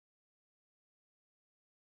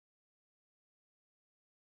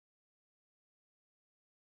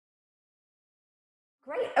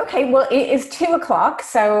Great. Okay. Well, it is 2 o'clock,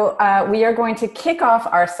 so we are going to kick off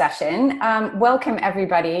our session. Welcome,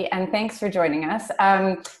 everybody, and thanks for joining us.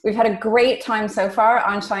 We've had a great time so far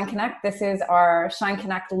on Shine Connect. This is our Shine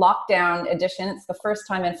Connect lockdown edition. It's the first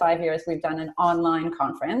time in 5 years we've done an online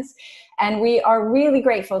conference. And we are really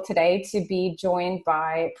grateful today to be joined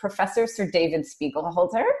by Professor Sir David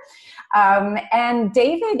Spiegelhalter. And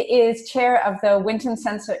David is chair of the Winton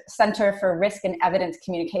Center for Risk and Evidence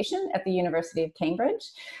Communication at the University of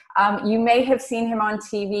Cambridge. You may have seen him on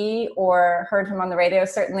TV or heard him on the radio.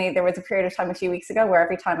 Certainly there was a period of time a few weeks ago where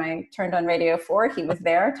every time I turned on Radio 4, he was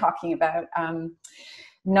there talking about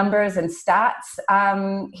numbers and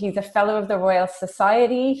stats. He's a fellow of the Royal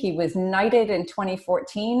Society. He was knighted in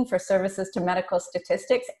 2014 for services to medical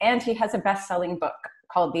statistics, and he has a best-selling book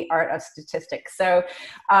called The Art of Statistics. So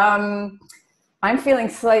I'm feeling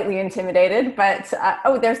slightly intimidated, but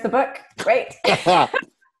oh, there's the book. Great.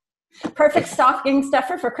 Perfect stocking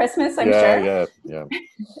stuffer for Christmas, I'm sure. Yeah.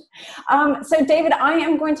 So David, I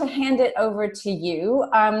am going to hand it over to you.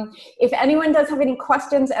 If anyone does have any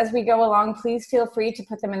questions as we go along, please feel free to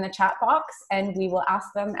put them in the chat box and we will ask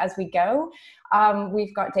them as we go.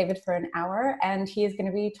 We've got David for an hour and he is going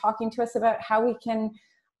to be talking to us about how we can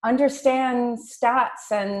understand stats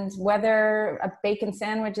and whether a bacon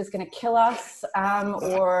sandwich is going to kill us,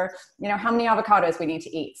 or how many avocados we need to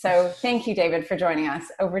eat. So thank you, David, for joining us.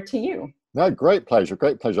 Over to you. No, great pleasure,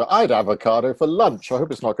 great pleasure. I had avocado for lunch. I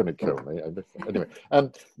hope it's not going to kill me. Anyway,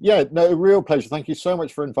 yeah, no, real pleasure. Thank you so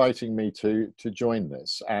much for inviting me to join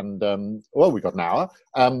this. And well, we've got an hour.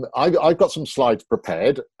 I've got some slides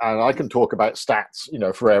prepared, and I can talk about stats,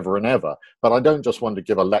 forever and ever. But I don't just want to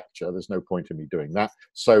give a lecture. There's no point in me doing that.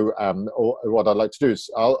 So, what I'd like to do is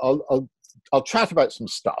I'll chat about some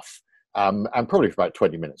stuff. And probably for about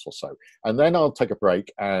 20 minutes or so. And then I'll take a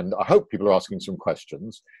break and I hope people are asking some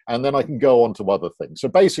questions and then I can go on to other things. So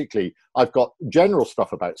basically, I've got general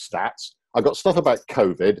stuff about stats, I've got stuff about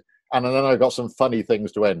COVID, and then I've got some funny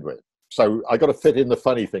things to end with. So I got to fit in the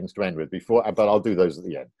funny things to end with before, but I'll do those at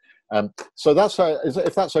the end. So that's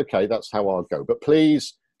if that's okay, that's how I'll go. But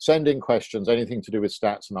please send in questions, anything to do with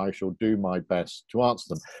stats, and I shall do my best to answer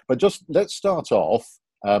them. But just let's start off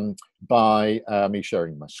by me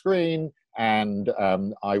sharing my screen, and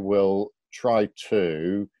I will try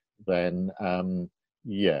to then,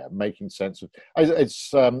 making sense of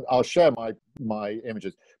it's. I'll share my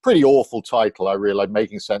images. Pretty awful title, I realize,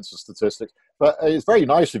 making sense of statistics. But it's very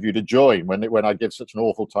nice of you to join when I give such an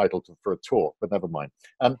awful title for a talk. But never mind.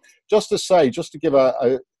 Just to give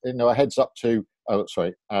a heads up to. Oh,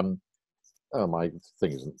 sorry. Oh, my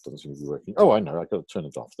thing doesn't seem to be working. Oh, I know. I've got to turn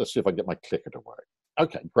it off. Let's see if I can get my clicker to work.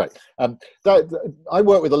 Okay, great. I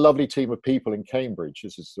work with a lovely team of people in Cambridge.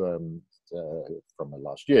 This is from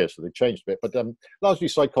last year, so they changed a bit, but largely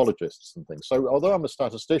psychologists and things. So although I'm a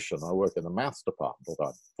statistician, I work in the maths department,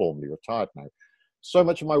 although I'm formally retired now. So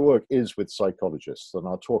much of my work is with psychologists, and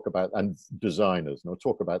I'll talk about, and designers, and I'll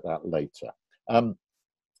talk about that later.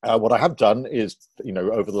 What I have done is,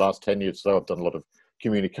 over the last 10 years, so I've done a lot of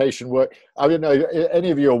communication work. I don't know, any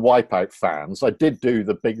of you are Wipeout fans? I did do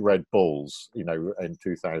the Big Red Bulls, in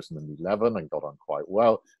 2011 and got on quite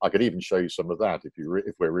well. I could even show you some of that if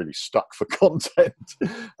we're really stuck for content.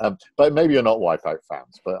 But maybe you're not Wipeout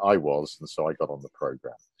fans, but I was, and so I got on the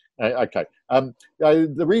program. Okay.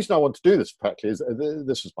 The reason I want to do this, practically, is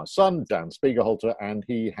this is my son, Dan Spiegelhalter, and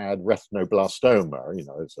he had retinoblastoma,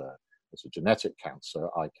 it's a genetic cancer,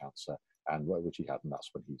 eye cancer, and which he had, and that's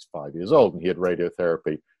when he's 5 years old, and he had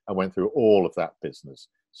radiotherapy and went through all of that business.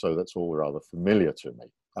 So that's all rather familiar to me,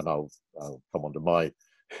 and I'll come on to my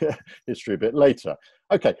history a bit later.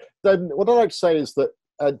 Okay, then what I'd like to say is that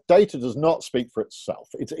data does not speak for itself.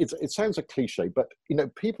 It sounds a cliche, but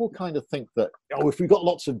people kind of think that, if we've got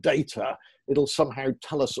lots of data, it'll somehow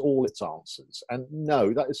tell us all its answers. And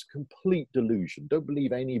no, that is a complete delusion. Don't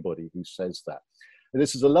believe anybody who says that. And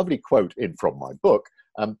this is a lovely quote from my book,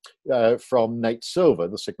 from Nate Silver,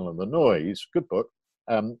 The Signal and the Noise, good book.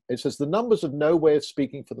 It says, the numbers have no way of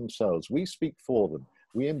speaking for themselves. We speak for them.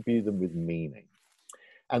 We imbue them with meaning.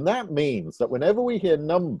 And that means that whenever we hear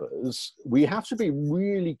numbers, we have to be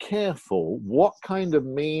really careful what kind of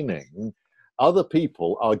meaning other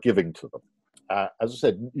people are giving to them. As I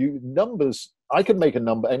said, numbers, I can make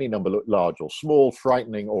any number look large or small,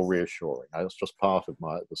 frightening or reassuring. That's just part of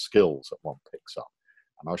the skills that one picks up.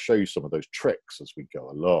 And I'll show you some of those tricks as we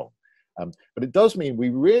go along. But it does mean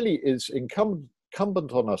is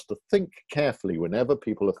incumbent on us to think carefully whenever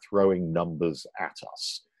people are throwing numbers at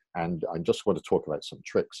us. And I just want to talk about some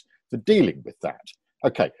tricks for dealing with that.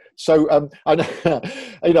 Okay, so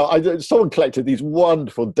someone collected these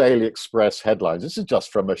wonderful Daily Express headlines. This is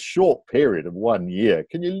just from a short period of 1 year.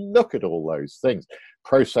 Can you look at all those things?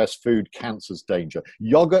 Processed food, cancer's danger.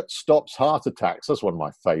 Yogurt stops heart attacks. That's one of my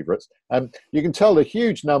favourites. You can tell a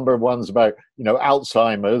huge number of ones about,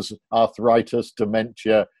 Alzheimer's, arthritis,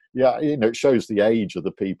 dementia. Yeah, it shows the age of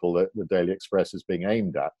the people that the Daily Express is being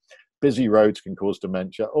aimed at. Busy roads can cause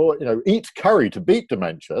dementia, or eat curry to beat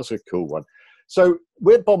dementia. That's a cool one. So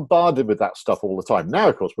we're bombarded with that stuff all the time. Now,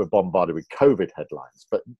 of course, we're bombarded with COVID headlines,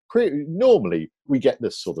 but normally we get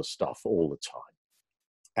this sort of stuff all the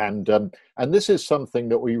time. And this is something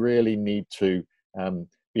that we really need to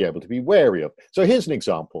be able to be wary of. So here's an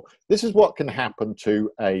example. This is what can happen to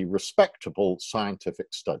a respectable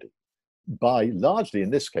scientific study largely,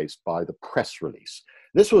 in this case, by the press release.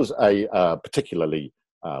 This was a particularly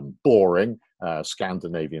boring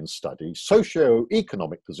Scandinavian study,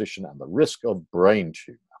 socio-economic position and the risk of brain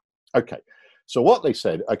tumor. Okay, so what they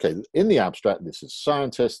said, in the abstract, this is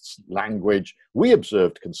scientists, language, we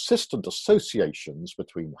observed consistent associations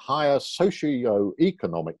between higher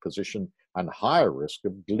socio-economic position and higher risk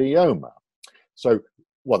of glioma. So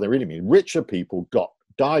what they really mean, richer people got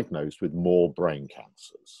diagnosed with more brain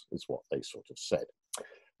cancers, is what they sort of said.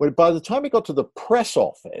 But by the time it got to the press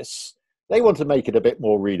office, they want to make it a bit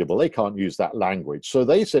more readable. They can't use that language. So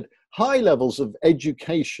they said high levels of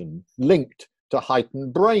education linked to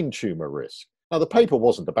heightened brain tumor risk. Now, the paper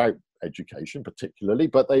wasn't about education particularly,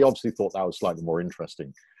 but they obviously thought that was a slightly more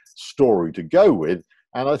interesting story to go with.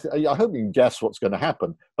 And I hope you can guess what's going to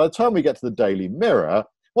happen. By the time we get to the Daily Mirror,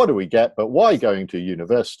 what do we get? But why going to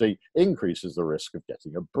university increases the risk of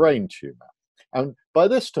getting a brain tumor. And by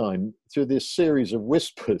this time, through this series of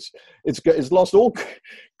whispers, it's lost all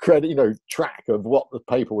credit, track of what the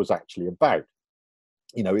paper was actually about.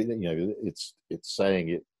 It's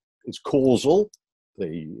saying it's causal.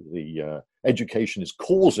 The education is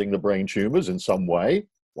causing the brain tumors in some way.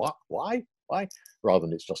 What? Why? Rather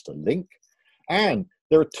than it's just a link. And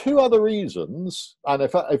there are two other reasons. And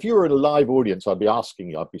if you were in a live audience, I'd be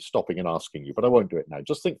stopping and asking you, but I won't do it now.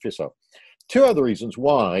 Just think for yourself. Two other reasons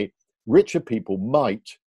why richer people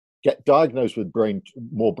might get diagnosed with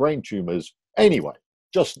more brain tumors anyway.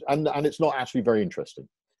 And it's not actually very interesting.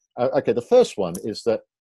 The first one is that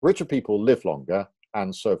richer people live longer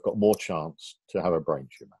and so have got more chance to have a brain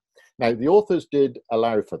tumor. Now, the authors did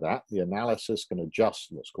allow for that. The analysis can adjust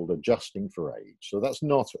what's called adjusting for age. So that's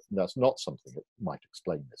not something that might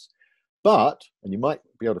explain this. But, and you might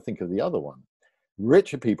be able to think of the other one,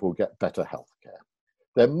 richer people get better healthcare.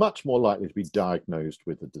 They're much more likely to be diagnosed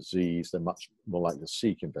with a disease. They're much more likely to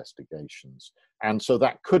seek investigations. And so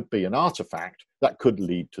that could be an artifact that could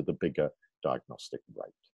lead to the bigger diagnostic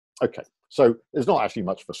rate. Okay, so there's not actually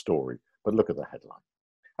much of a story, but look at the headline.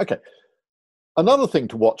 Okay, another thing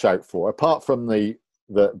to watch out for, apart from the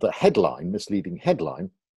headline, misleading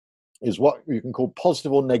headline, is what you can call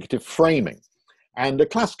positive or negative framing. And a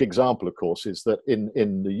classic example, of course, is that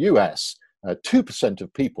in the US, 2%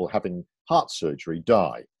 of people having heart surgery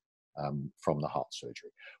die from the heart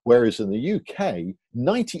surgery, whereas in the UK,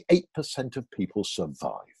 98% of people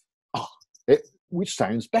survive. Which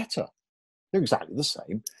sounds better. They're exactly the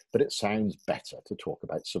same, but it sounds better to talk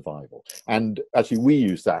about survival. And actually, we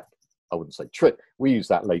use that, I wouldn't say trick, we use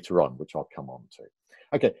that later on, which I'll come on to.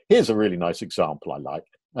 Okay, here's a really nice example I like.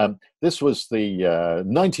 This was the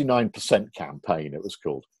 99% campaign, it was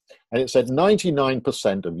called. And it said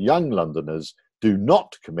 99% of young Londoners do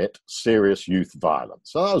not commit serious youth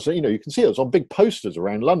violence. So that was, you can see it was on big posters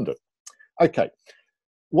around London. Okay,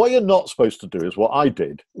 what you're not supposed to do is what I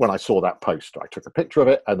did when I saw that poster. I took a picture of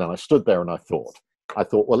it and then I stood there and I thought,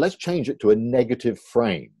 well, let's change it to a negative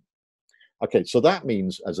frame. Okay, so that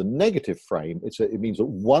means as a negative frame, it means that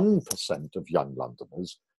 1% of young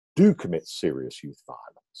Londoners do commit serious youth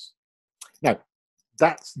violence. Now,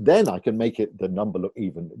 then I can make the number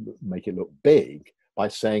make it look big by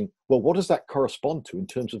saying, well, what does that correspond to in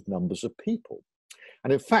terms of numbers of people?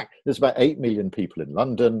 And in fact, there's about 8 million people in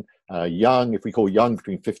London, young, if we call young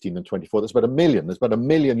between 15 and 24, there's about 1 million. There's about 1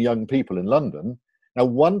 million young people in London. Now,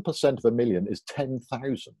 1% of 1 million is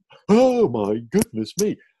 10,000. Oh my goodness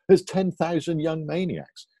me. There's 10,000 young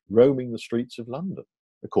maniacs roaming the streets of London,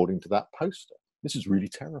 according to that poster. This is really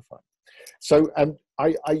terrifying. So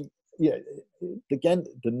again,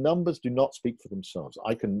 the numbers do not speak for themselves.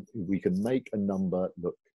 We can make a number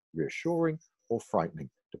look reassuring or frightening,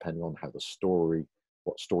 depending on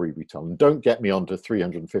what story we tell. And don't get me onto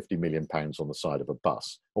 350 million pounds on the side of a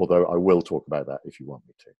bus, although I will talk about that if you want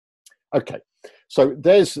me to. Okay, so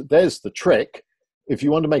there's the trick. If you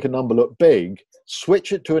want to make a number look big,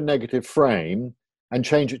 switch it to a negative frame and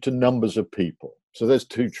change it to numbers of people. So there's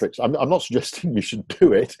two tricks. I'm not suggesting you should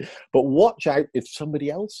do it, but watch out if somebody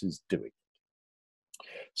else is doing it.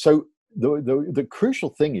 So the crucial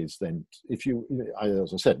thing is then, if you,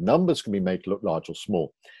 as I said, numbers can be made to look large or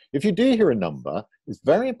small. If you do hear a number, it's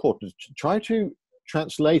very important to try to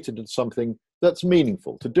translate it into something that's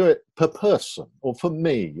meaningful, to do it per person, or for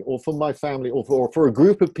me, or for my family, or for a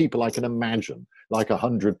group of people I can imagine, like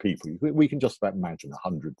 100 people. We can just about imagine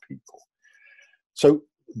 100 people. So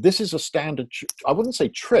this is a standard, I wouldn't say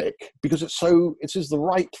trick, because it is the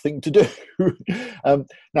right thing to do.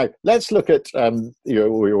 Now, let's look at, we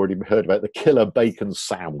already heard about the killer bacon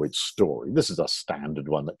sandwich story. This is a standard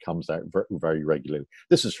one that comes out very regularly.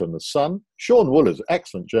 This is from The Sun. Sean Wooler's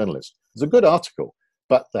excellent journalist. It's a good article,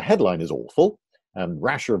 but the headline is awful.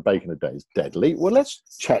 Rasher of bacon a day is deadly. Well, let's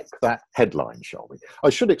check that headline, shall we? I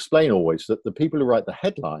should explain always that the people who write the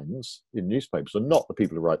headlines in newspapers are not the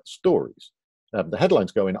people who write the stories. The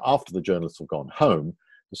headlines go in after the journalists have gone home.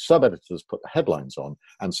 The sub-editors put the headlines on,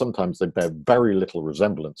 and sometimes they bear very little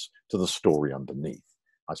resemblance to the story underneath.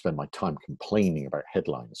 I spend my time complaining about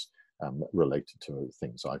headlines related to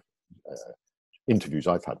things interviews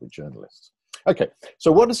I've had with journalists. Okay,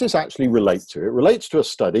 so what does this actually relate to? It relates to a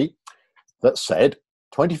study that said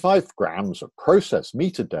 25 grams of processed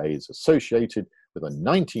meat a day is associated with a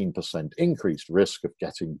 19% increased risk of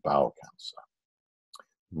getting bowel cancer.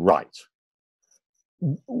 Right.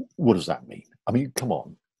 What does that mean? I mean, come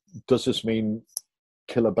on. Does this mean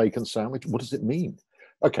killer bacon sandwich? What does it mean?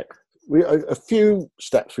 Okay, a few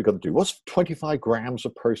steps we've got to do. What's 25 grams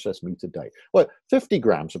of processed meat a day? Well, 50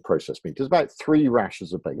 grams of processed meat is about 3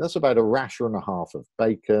 rashers of bacon. That's about a rasher and a half of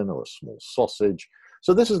bacon or a small sausage.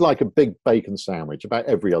 So this is like a big bacon sandwich about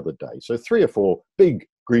every other day. So 3 or 4 big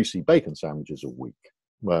greasy bacon sandwiches a week.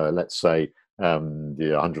 Let's say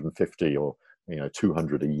 150 or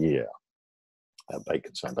 200 a year.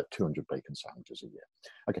 Bacon sandwich, about 200 bacon sandwiches a year.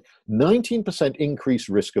 Okay, 19% increased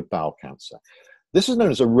risk of bowel cancer. This is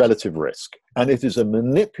known as a relative risk, and it is a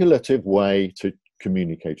manipulative way to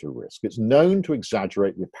communicate a risk. It's known to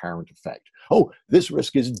exaggerate the apparent effect. Oh, this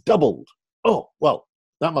risk is doubled. Oh, well,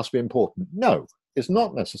 that must be important. No, it's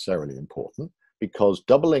not necessarily important, because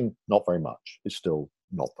doubling not very much is still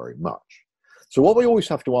not very much. So what we always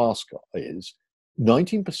have to ask is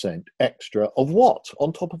 19% extra of what?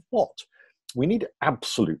 On top of what? We need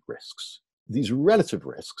absolute risks. These relative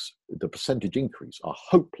risks, the percentage increase, are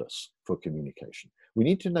hopeless for communication. We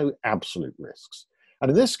need to know absolute risks.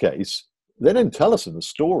 And in this case, they don't tell us in the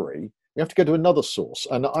story. We have to go to another source.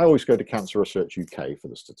 And I always go to Cancer Research UK for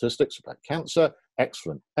the statistics about cancer.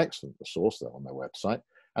 Excellent resource there on their website.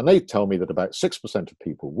 And they tell me that about 6% of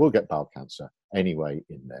people will get bowel cancer anyway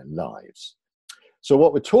in their lives. So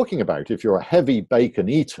what we're talking about, if you're a heavy bacon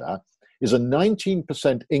eater, is a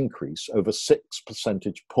 19% increase over 6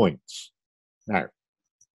 percentage points. Now,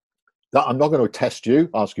 I'm not going to test you,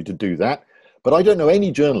 ask you to do that, but I don't know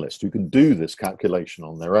any journalist who can do this calculation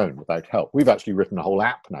on their own without help. We've actually written a whole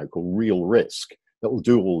app now called Real Risk that will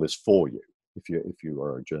do all this for you if you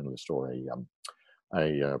are a journalist or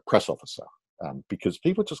a press officer, because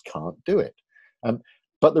people just can't do it.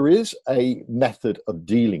 But there is a method of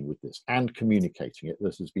dealing with this and communicating it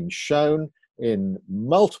that has been shown in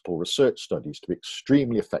multiple research studies to be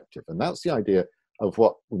extremely effective. And that's the idea of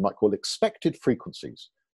what we might call expected frequencies.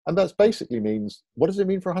 And that basically means, what does it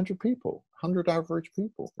mean for 100 people, 100 average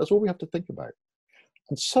people? That's all we have to think about.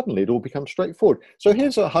 And suddenly it all becomes straightforward. So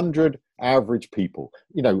here's 100 average people,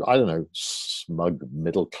 I don't know, smug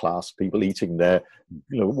middle-class people eating their,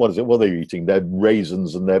 what are they eating? Their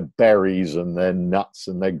raisins and their berries and their nuts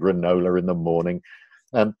and their granola in the morning.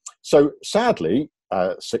 So sadly,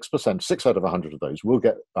 6%, 6 out of 100 of those will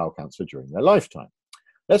get bowel cancer during their lifetime.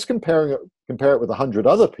 Let's compare it with 100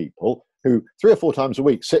 other people who 3 or 4 times a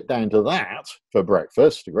week sit down to that for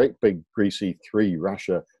breakfast, a great big greasy 3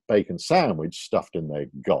 rasher bacon sandwich stuffed in their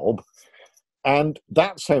gob. And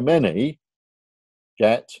that's how many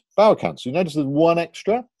get bowel cancer. You notice there's 1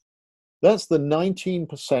 extra? That's the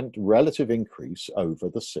 19% relative increase over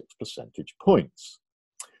the 6 percentage points.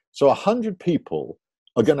 So 100 people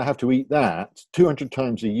are going to have to eat that 200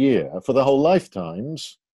 times a year for their whole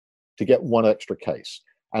lifetimes to get 1 extra case.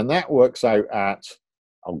 And that works out at,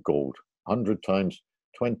 100 times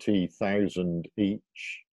 20,000 each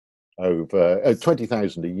over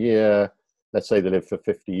 20,000 a year. Let's say they live for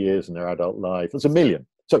 50 years in their adult life. It's 1 million.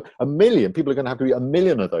 So 1 million people are going to have to eat 1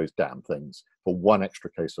 million of those damn things for 1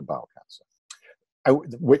 extra case of bowel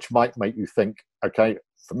cancer, which might make you think, okay,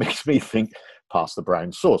 makes me think, pass the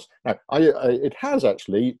brown sauce. Now, it has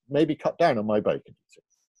actually maybe cut down on my bacon eating,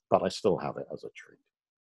 but I still have it as a treat.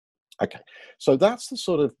 Okay, so that's the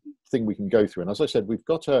sort of thing we can go through. And as I said, we've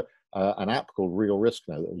got a an app called Real Risk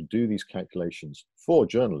now that will do these calculations for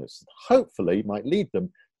journalists. Hopefully might lead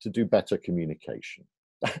them to do better communication.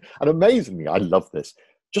 And amazingly, I love this.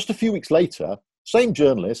 Just a few weeks later, same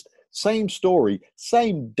journalist, same story,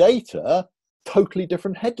 same data, totally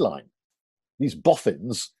different headline. These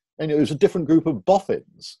boffins, and it was a different group of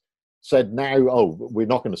boffins, said now, oh, we're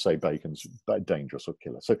not going to say bacon's dangerous or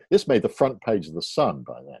killer. So this made the front page of the Sun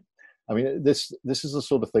by then. I mean, this is the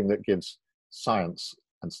sort of thing that gives science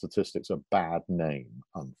and statistics a bad name,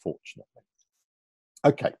 unfortunately.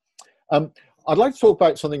 Okay, I'd like to talk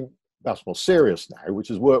about something that's more serious now, which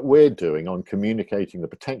is work we're doing on communicating the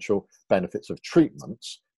potential benefits of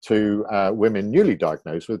treatments to women newly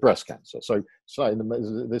diagnosed with breast cancer. So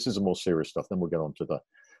this is a more serious stuff, then we'll get on to the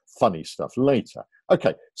funny stuff later.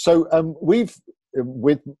 Okay, so we've,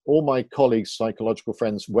 with all my colleagues, psychological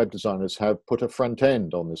friends, web designers, have put a front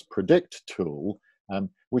end on this Predict tool,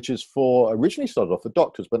 which is originally started off for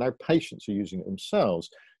doctors, but now patients are using it themselves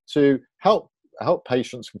to help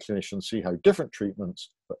patients and clinicians see how different treatments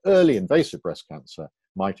for early invasive breast cancer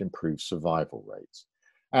might improve survival rates.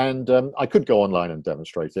 And I could go online and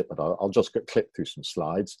demonstrate it, but I'll just click through some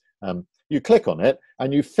slides. You click on it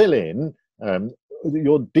and you fill in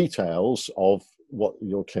your details of what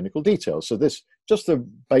your clinical details. So this, just the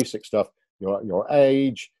basic stuff, your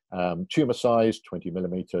age, tumor size, 20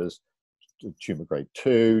 millimeters, tumor grade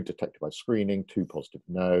 2, detected by screening, 2 positive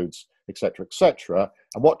nodes, etc., etc.,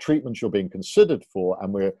 and what treatments you're being considered for.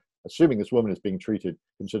 And we're assuming this woman is being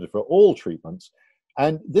considered for all treatments.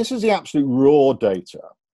 And this is the absolute raw data.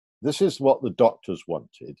 This is what the doctors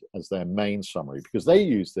wanted as their main summary, because they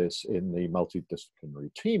use this in the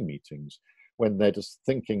multidisciplinary team meetings when they're just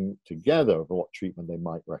thinking together of what treatment they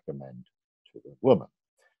might recommend to the woman.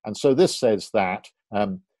 And so this says that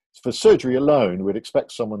for surgery alone, we'd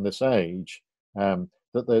expect someone this age,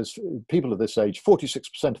 that there's people of this age,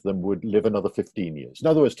 46% of them would live another 15 years. In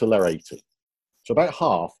other words, till they're 80. So about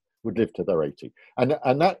half would live till they're 80.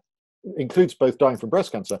 And that includes both dying from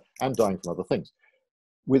breast cancer and dying from other things.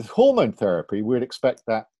 With hormone therapy, we'd expect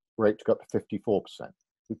that rate to go up to 54%.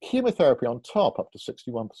 With chemotherapy on top, up to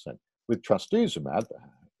 61%. With trastuzumab,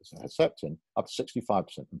 Herceptin, up to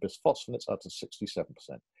 65%. And bisphosphonates, up to 67%.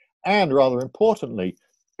 And rather importantly,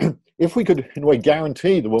 if we could, in a way,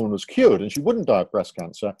 guarantee the woman was cured and she wouldn't die of breast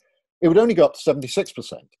cancer, it would only go up to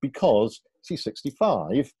 76% because she's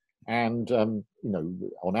 65 and,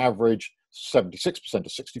 on average, 76% of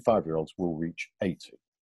 65-year-olds will reach 80.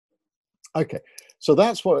 Okay, so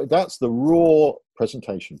that's the raw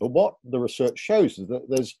presentation. But what the research shows is that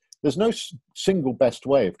there's no single best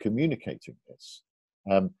way of communicating this.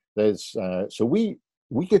 So we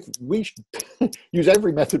use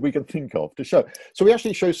every method we can think of to show. So we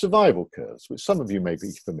actually show survival curves, which some of you may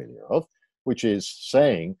be familiar of, which is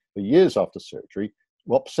saying for years after surgery,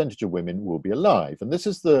 what percentage of women will be alive. And this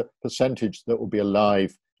is the percentage that will be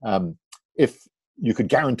alive if you could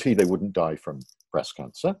guarantee they wouldn't die from breast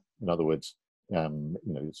cancer. In other words,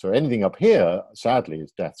 so anything up here, sadly,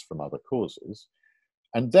 is deaths from other causes.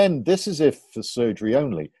 And then this is if for surgery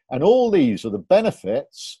only. And all these are the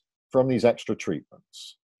benefits from these extra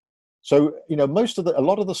treatments. So, a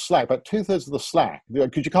lot of the slack, about 2/3 of the slack,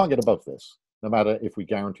 because you can't get above this, no matter if we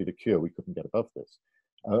guaranteed a cure, we couldn't get above this.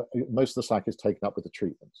 Most of the slack is taken up with the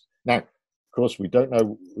treatments. Now, of course, we don't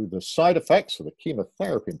know the side effects of the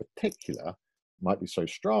chemotherapy in particular might be so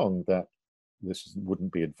strong that this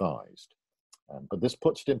wouldn't be advised. But this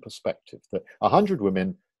puts it in perspective that 100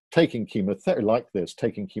 women taking chemotherapy like this,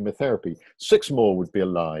 taking chemotherapy, 6 more would be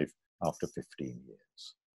alive after 15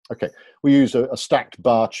 years. Okay, we use a stacked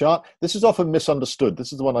bar chart. This is often misunderstood.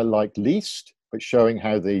 This is the one I like least, but showing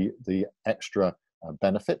how the extra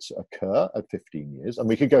benefits occur at 15 years. And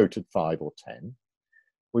we could go to 5 or 10.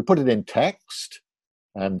 We put it in text,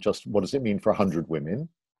 and just what does it mean for 100 women?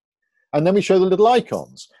 And then we show the little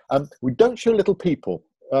icons. We don't show little people.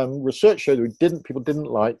 Research showed that people didn't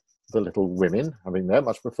like the little women having there,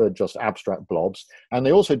 much preferred just abstract blobs. And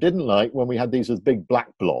they also didn't like when we had these as big black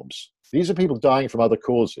blobs. These are people dying from other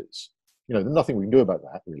causes. There's nothing we can do about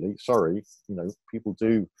that, really. Sorry, people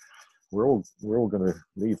do. We're all going to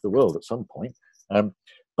leave the world at some point.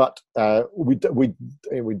 But we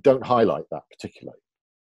don't highlight that particularly.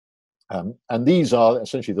 And these are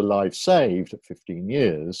essentially the lives saved at 15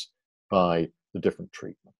 years by the different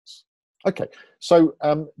treatments. Okay, so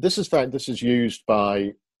this is used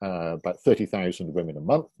by about 30,000 women a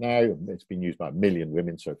month now. It's been used by 1 million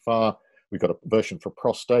women so far. We've got a version for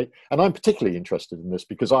prostate. And I'm particularly interested in this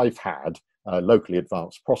because I've had locally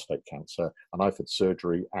advanced prostate cancer and I've had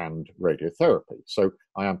surgery and radiotherapy. So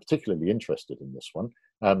I am particularly interested in this one.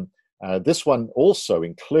 This one also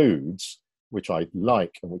includes which I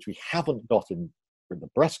like and which we haven't got in the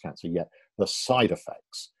breast cancer yet, the side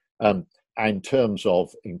effects. In terms of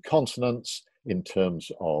incontinence, in terms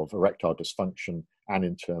of erectile dysfunction, and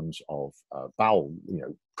in terms of bowel,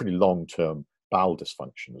 pretty long-term bowel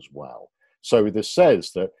dysfunction as well. So this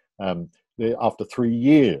says that after 3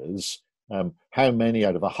 years, how many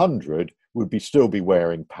out of 100 would still be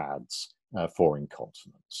wearing pads for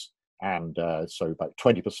incontinence? And so about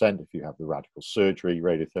 20% if you have the radical surgery,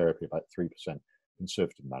 radiotherapy, about 3%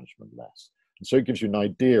 conservative management less. And so it gives you an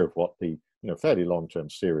idea of what the fairly long-term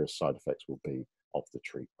serious side effects will be of the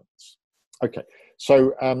treatments. Okay,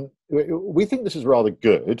 so we think this is rather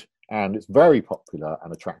good, and it's very popular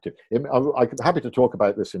and attractive. I'm happy to talk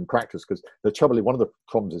about this in practice, because one of the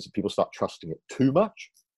problems is that people start trusting it too much,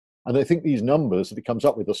 and they think these numbers that it comes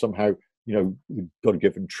up with are somehow, you've got to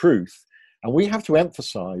give them truth. And we have to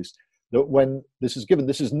emphasize that when this is given,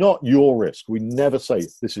 this is not your risk. We never say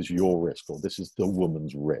this is your risk or this is the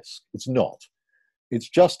woman's risk. It's not. It's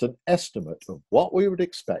just an estimate of what we would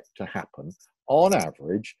expect to happen on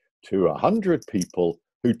average to 100 people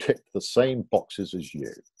who tick the same boxes as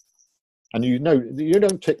you. And you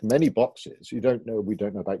don't tick many boxes. We don't know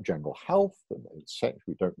about general health and sex.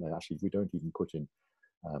 We don't know, actually, we don't even put in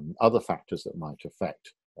other factors that might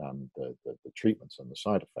affect the treatments and the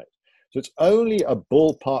side effects. So it's only a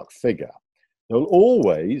ballpark figure. There'll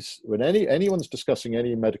always, when anyone's discussing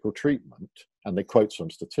any medical treatment and they quote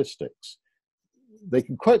some statistics, they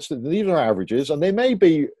can quote, these are averages, and they may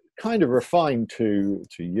be kind of refined to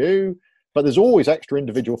you, but there's always extra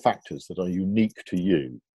individual factors that are unique to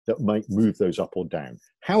you that might move those up or down.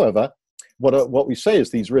 However, what we say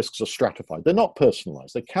is these risks are stratified. They're not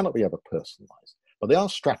personalized. They cannot be ever personalized, but they are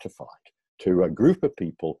stratified to a group of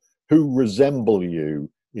people who resemble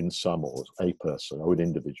you in some, or a person or an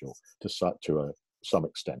individual to some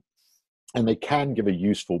extent. And they can give a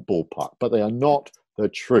useful ballpark, but they are not the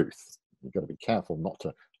truth. You've got to be careful not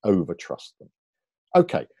to over-trust them.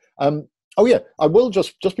 Okay. Oh yeah, I will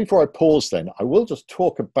just before I pause then, I will just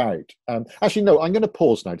talk about, actually no, I'm going to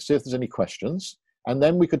pause now to see if there's any questions, and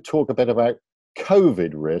then we could talk a bit about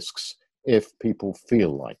COVID risks if people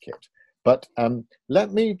feel like it. But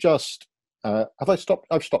let me just, have I stopped?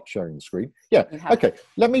 I've stopped sharing the screen. Yeah, okay.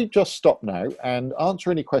 Let me just stop now and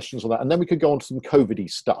answer any questions on that, and then we could go on to some COVID-y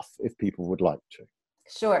stuff if people would like to.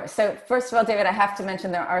 Sure. So first of all, David, I have to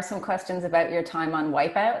mention there are some questions about your time on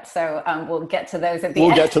Wipeout. So we'll get to those at the end.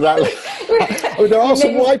 We'll get to that later. Oh, there are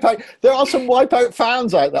some Wipeout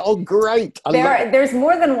fans out there. Oh, great. There's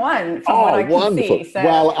more than one from what I can wonderful. See. So.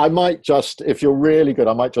 Well, I might just, if you're really good,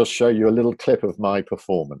 I might just show you a little clip of my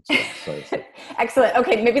performance. So. Excellent.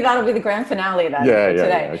 Okay, maybe that'll be the grand finale then today.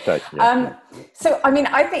 Yeah, okay. Yeah. So, I mean,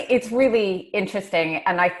 I think it's really interesting.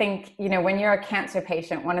 And I think, when you're a cancer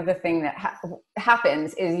patient, one of the things that happens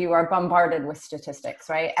is you are bombarded with statistics,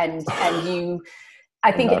 right? And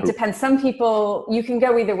I think it depends. Some people, you can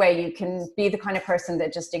go either way. You can be the kind of person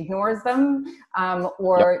that just ignores them,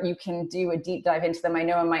 or you can do a deep dive into them. I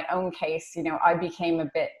know in my own case, I became a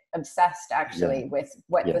bit obsessed actually with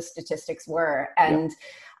what the statistics were. And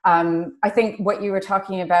I think what you were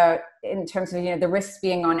talking about in terms of, the risks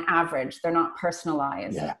being on average, they're not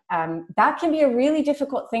personalized. That can be a really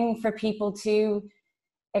difficult thing for people to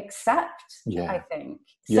accept, I think.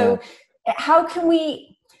 So how can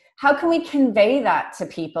we convey that to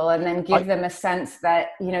people and then give them a sense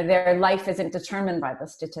that, their life isn't determined by the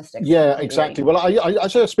statistics? Yeah, exactly. Well, I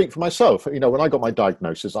sort of speak for myself. When I got my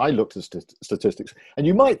diagnosis, I looked at statistics, and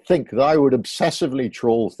you might think that I would obsessively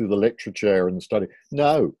trawl through the literature and study.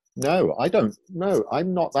 No, I don't. No,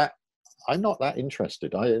 I'm not that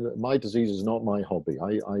interested. My disease is not my hobby.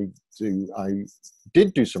 I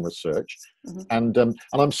did do some research, and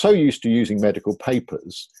I'm so used to using medical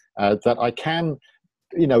papers that I can,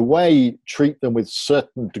 in a way, treat them with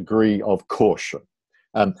certain degree of caution,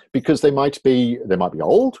 because they might be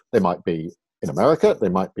old, they might be in America, they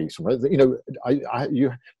might be somewhere.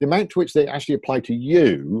 The amount to which they actually apply to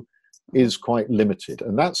you is quite limited,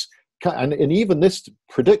 and even this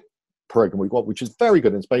predict program we've got, which is very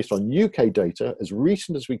good, and it's based on UK data as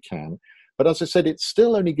recent as we can. But as I said, it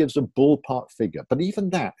still only gives a ballpark figure. But even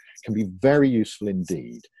that can be very useful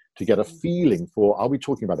indeed to get a feeling for, are we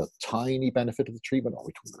talking about a tiny benefit of the treatment? Are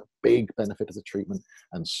we talking about a big benefit of the treatment?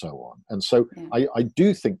 And so on. And so I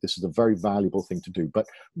do think this is a very valuable thing to do. But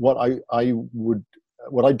what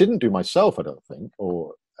I didn't do myself, I don't think,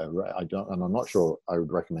 and I'm not sure I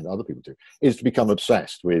would recommend other people do, is to become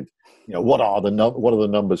obsessed with, what are the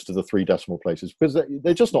numbers to the 3 decimal places, because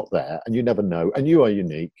they're just not there, and you never know, and you are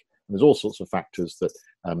unique. And there's all sorts of factors that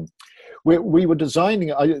we were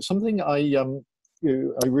designing. Something I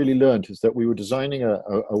I really learned is that we were designing a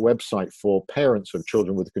website for parents of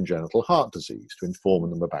children with congenital heart disease to inform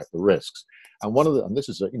them about the risks. And and this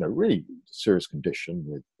is a really serious condition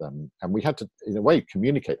with, and we had to in a way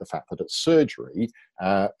communicate the fact that at surgery,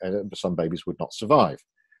 some babies would not survive,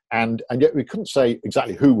 and yet we couldn't say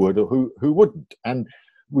exactly who would or who wouldn't, and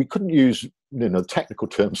we couldn't use technical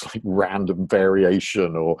terms like random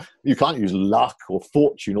variation, or you can't use luck or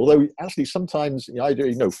fortune, although actually sometimes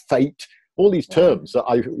fate, all these terms that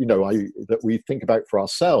that we think about for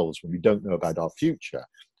ourselves when we don't know about our future.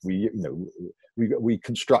 We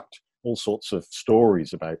construct all sorts of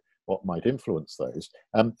stories about what might influence those,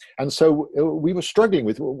 and so we were struggling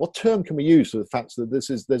with what term can we use for the fact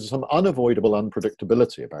that there's some unavoidable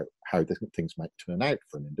unpredictability about how things might turn out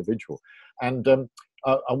for an individual, and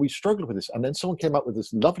we struggled with this. And then someone came up with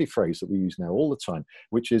this lovely phrase that we use now all the time,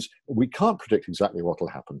 which is, we can't predict exactly what will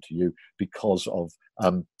happen to you because of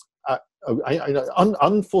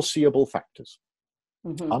unforeseeable factors.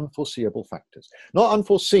 Mm-hmm. Unforeseeable factors. Not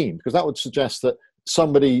unforeseen, because that would suggest that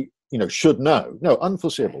somebody should know. No,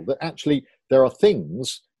 unforeseeable. That actually there are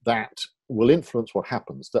things that will influence what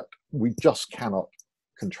happens that we just cannot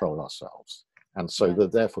control ourselves. And so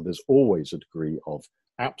that therefore there's always a degree of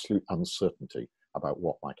absolute uncertainty about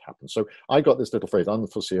what might happen. So I got this little phrase,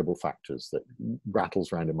 unforeseeable factors, that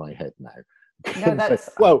rattles around in my head now. No, that's...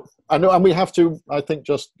 Well, I know, and we have to, I think,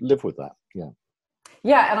 just live with that. Yeah.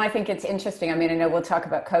 Yeah, and I think it's interesting. I mean, I know we'll talk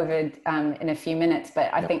about COVID in a few minutes,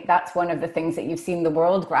 but I think that's one of the things that you've seen the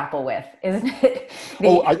world grapple with, isn't it?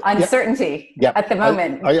 The uncertainty at the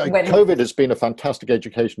moment. COVID has been a fantastic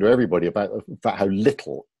education to everybody about how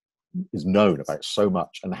little is known about so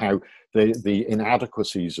much, and how the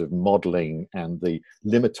inadequacies of modeling and the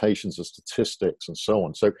limitations of statistics and so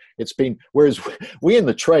on. So it's been, whereas we in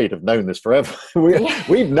the trade have known this forever.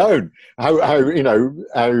 We've known how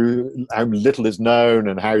little is known,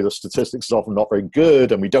 and how the statistics are often not very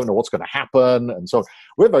good, and we don't know what's going to happen, and so on.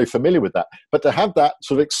 We're very familiar with that. But to have that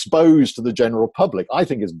sort of exposed to the general public, I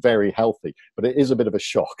think is very healthy. But it is a bit of a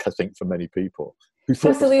shock, I think, for many people.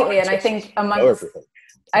 Absolutely, and I think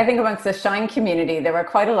amongst the Shine community, there were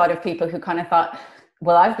quite a lot of people who kind of thought,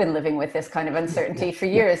 well, I've been living with this kind of uncertainty for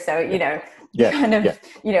years. So,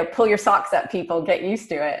 pull your socks up, people, get used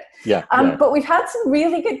to it. But we've had some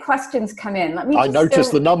really good questions come in. I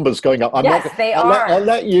noticed the numbers going up. They are. I'll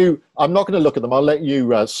let you, I'm not going to look at them. I'll let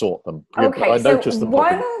you sort them. Okay, so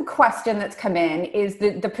one question that's come in is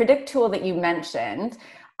the predict tool that you mentioned.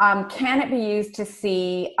 Can it be used to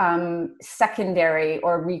see secondary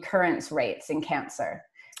or recurrence rates in cancer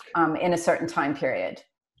in a certain time period?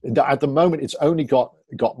 At the moment, it's only got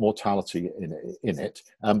mortality in it.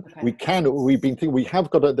 There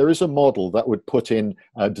is a model that would put in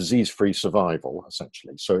disease-free survival,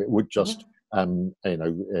 essentially. So it would just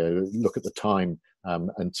look at the time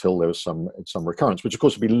until there was some recurrence, which of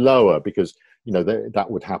course would be lower, because that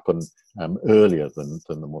would happen earlier than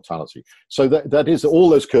the mortality. So that is, all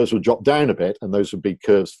those curves would drop down a bit, and those would be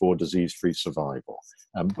curves for disease-free survival.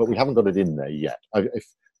 But we haven't got it in there yet.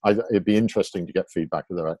 It'd be interesting to get feedback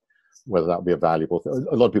whether that would be a valuable thing.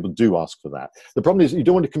 A lot of people do ask for that. The problem is you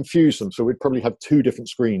don't want to confuse them, so we'd probably have two different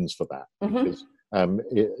screens for that, because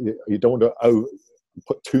you don't want to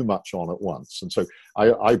put too much on at once. And so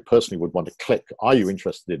I personally would want to click, are you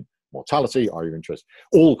interested in mortality? Are you interested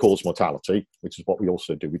in all-cause mortality, which is what we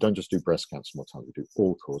also do. We don't just do breast cancer mortality, we do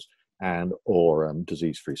all-cause, or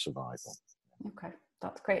disease-free survival. Okay.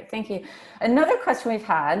 That's great. Thank you. Another question we've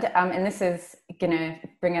had, and this is going to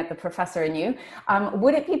bring out the professor in you.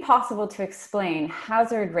 Would it be possible to explain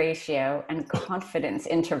hazard ratio and confidence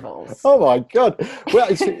intervals? Oh my God. Well,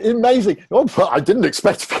 it's amazing. I didn't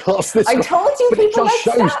expect to be asked this. I told you, people like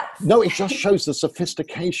stats. No, it just shows the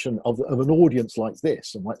sophistication of an audience like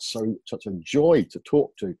this, and that's such a joy to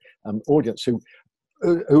talk to an audience who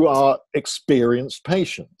are experienced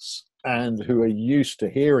patients, and who are used to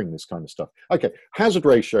hearing this kind of stuff. Okay, hazard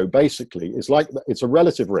ratio basically is it's a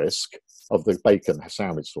relative risk of the bacon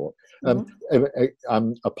sandwich sort,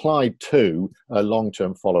 applied to a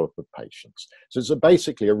long-term follow-up of patients. So it's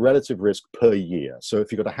basically a relative risk per year. So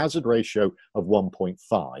if you've got a hazard ratio of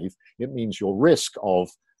 1.5, it means your risk of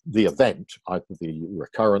the event, either the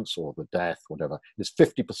recurrence or the death, whatever, is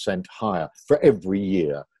 50% higher for every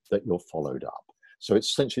year that you're followed up. So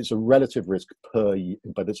it's essentially, it's a relative risk per year,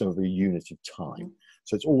 but it's over a unit of time.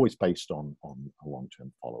 So it's always based on a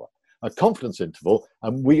long-term follow-up. A confidence interval,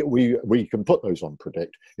 and we can put those on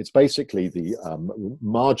predict. It's basically the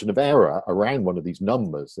margin of error around one of these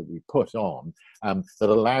numbers that we put on that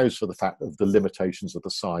allows for the fact of the limitations of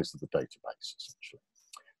the size of the database, essentially.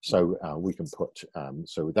 So we can put,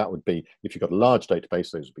 so that would be, if you've got a large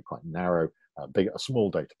database, those would be quite narrow. A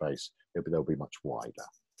small database, they'll be much wider.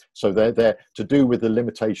 So they're to do with the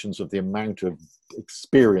limitations of the amount of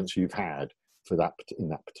experience you've had for that in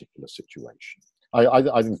that particular situation. I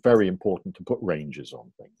think it's very important to put ranges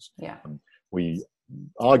on things. Yeah. We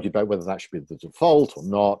argued about whether that should be the default or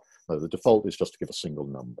not. No, the default is just to give a single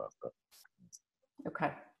number. But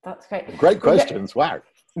okay, that's great. Great questions. Wow.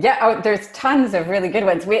 Yeah, oh, there's tons of really good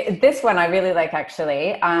ones. This one I really like,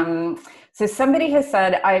 actually. So somebody has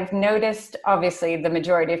said, I've noticed, obviously, the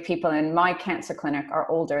majority of people in my cancer clinic are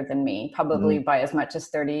older than me, probably by as much as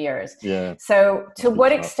 30 years. Yeah. So to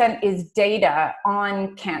what extent is data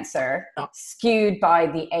on cancer skewed by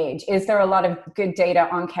the age? Is there a lot of good data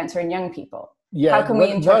on cancer in young people? Yeah, how can we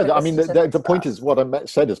interpret no, I mean, the point is what I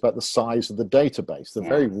said is about the size of the database. The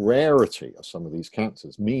very rarity of some of these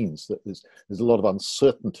cancers means that there's a lot of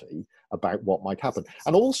uncertainty about what might happen,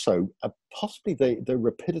 and also possibly the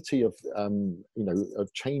rapidity of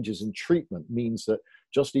of changes in treatment means that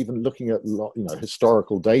just even looking at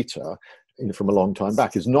historical data from a long time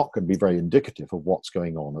back is not going to be very indicative of what's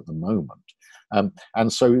going on at the moment.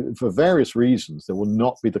 And so for various reasons, there will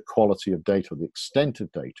not be the quality of data, the extent of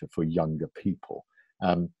data for younger people.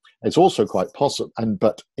 It's also quite possible,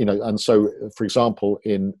 and so, for example,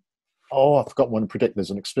 I forgot one to predict,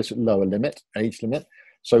 there's an explicit lower limit, age limit.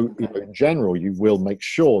 So in general, you will make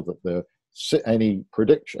sure that any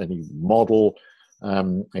prediction, any model,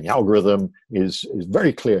 any algorithm is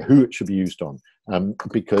very clear who it should be used on,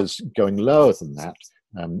 because going lower than that,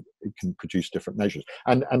 it can produce different measures.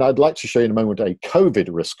 And I'd like to show you in a moment a COVID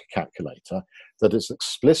risk calculator that has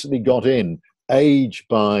explicitly got in age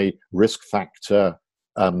by risk factor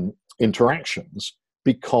interactions,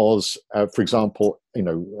 because, for example,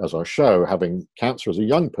 as I show, having cancer as a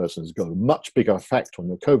young person has got a much bigger effect on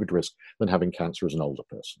your COVID risk than having cancer as an older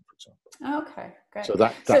person, for example. Okay, great. So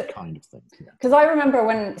that kind of thing. Because I remember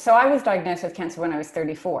I was diagnosed with cancer when I was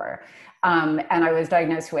 34, and I was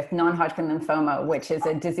diagnosed with non-Hodgkin lymphoma, which is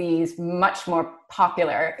a disease much more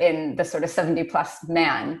popular in the sort of 70-plus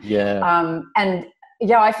man. Yeah. And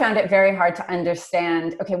I found it very hard to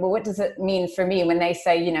understand, okay, well, what does it mean for me when they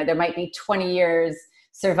say, there might be 20 years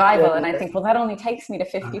survival, and I think, well, that only takes me to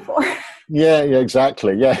 54. Yeah,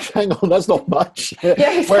 exactly. Yeah, hang on, that's not much.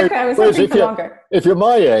 Yeah, exactly. I was hoping for longer. If you're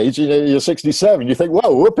my age, you're 67, you think,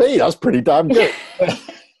 well, whoopee, that's pretty damn good.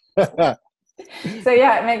 So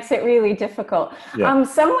it makes it really difficult. Yeah.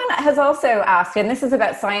 Someone has also asked, and this is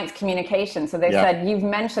about science communication. So they said, you've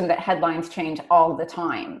mentioned that headlines change all the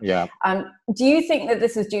time. Yeah. Do you think that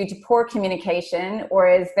this is due to poor communication, or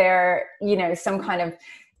is there, some kind of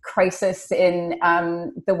crisis in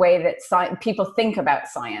the way that people think about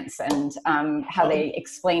science and how they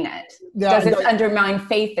explain it? Does it undermine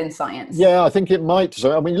faith in science? Yeah, I think it might.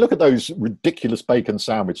 So, look at those ridiculous bacon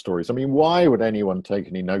sandwich stories. Why would anyone take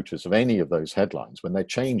any notice of any of those headlines when they're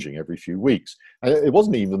changing every few weeks? And it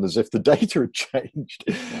wasn't even as if the data had changed.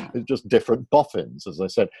 It's just different boffins, as I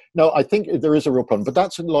said. No, I think there is a real problem, but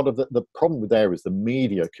that's a lot of the problem there is the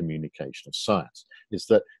media communication of science. Is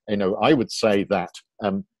that, I would say that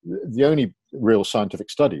the only real scientific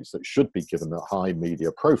studies that should be given a high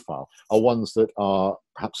media profile are ones that are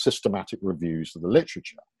perhaps systematic reviews of the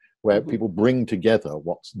literature, where people bring together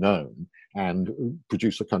what's known and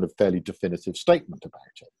produce a kind of fairly definitive statement about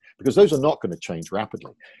it. Because those are not going to change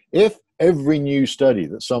rapidly. If every new study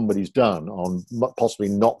that somebody's done on possibly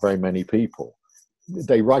not very many people,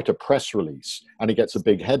 they write a press release and it gets a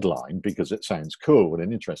big headline because it sounds cool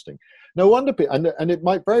and interesting. No wonder, and it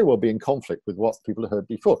might very well be in conflict with what people have heard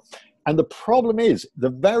before. And the problem is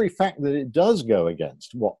the very fact that it does go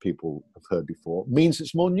against what people have heard before means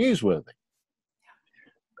it's more newsworthy.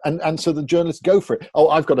 And so the journalists go for it. Oh,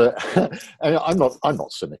 I've got I'm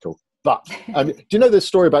not cynical. But do you know this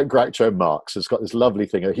story about Groucho Marx? It's got this lovely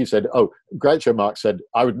thing. He said, Groucho Marx said,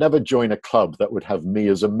 I would never join a club that would have me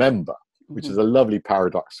as a member, which is a lovely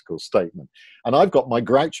paradoxical statement. And I've got my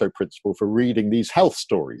Groucho principle for reading these health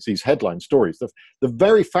stories, these headline stories. The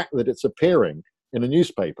very fact that it's appearing in a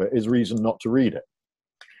newspaper is reason not to read it.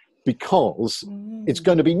 Because it's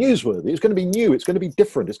going to be newsworthy, it's going to be new, it's going to be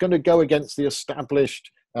different, it's going to go against the established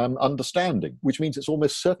understanding, which means it's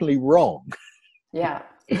almost certainly wrong. Yeah.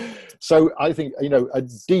 So I think, a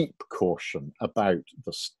deep caution about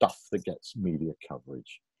the stuff that gets media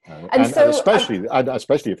coverage. And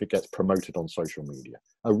especially if it gets promoted on social media.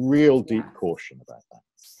 A real deep caution about that.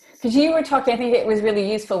 Because you were talking, I think it was really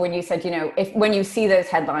useful when you said, when you see those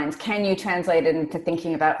headlines, can you translate it into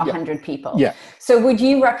thinking about 100 people? Yeah. So would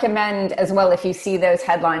you recommend as well, if you see those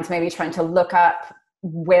headlines, maybe trying to look up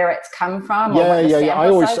where it's come from or what the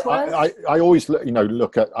sample size was? I always,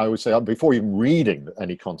 look at, I always say, before even reading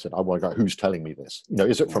any content, I want to go, who's telling me this?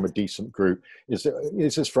 Is it from a decent group? Is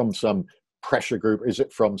this from some pressure group? Is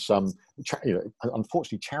it from some,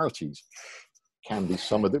 unfortunately, charities can be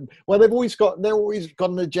some of them. Well, they've always got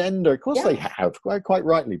an agenda. Of course they have, quite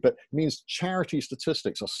rightly, but it means charity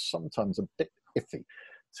statistics are sometimes a bit iffy,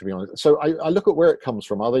 to be honest. So I look at where it comes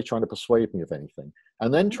from. Are they trying to persuade me of anything?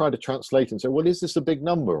 And then try to translate and say, well, is this a big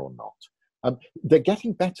number or not? They're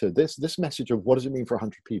getting better. This message of what does it mean for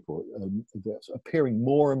 100 people that's appearing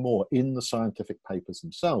more and more in the scientific papers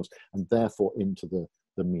themselves, and therefore into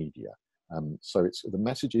the media. So the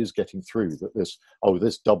message is getting through that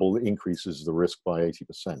this double increases the risk by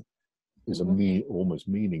 80% is almost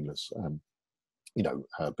meaningless,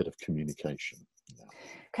 bit of communication. Yeah.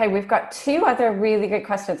 Okay, we've got two other really good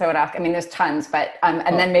questions I would ask. I mean, there's tons, but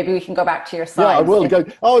and then maybe we can go back to your slides. Yeah, I will go.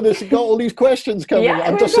 Oh, there's got all these questions coming. Yeah,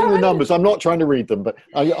 I'm just seeing the numbers. I'm not trying to read them, but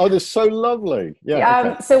they're so lovely.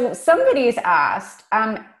 Yeah. Okay. So somebody's asked,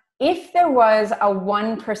 if there was a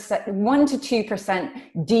 1% to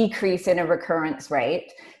 2% decrease in a recurrence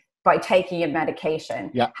rate by taking a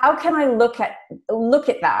medication, how can I look at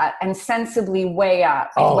that and sensibly weigh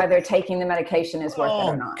up whether taking the medication is worth it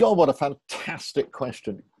or not? God, what a fantastic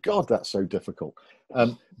question. God, that's so difficult.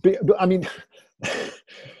 This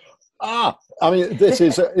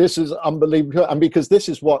is unbelievable, and because this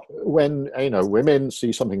is what, when women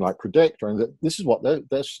see something like Predict, and this is what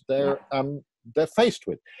they're faced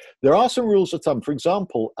with. There are some rules of thumb. For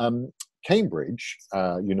example, Cambridge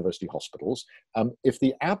University hospitals, if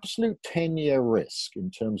the absolute 10-year risk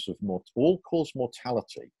in terms of all-cause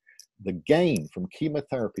mortality, the gain from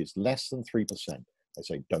chemotherapy is less than 3%, they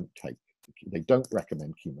say they don't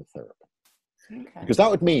recommend chemotherapy. Okay. Because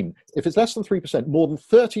that would mean, if it's less than 3%, more than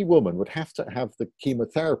 30 women would have to have the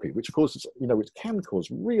chemotherapy, which causes, it can cause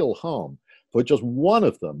real harm for just one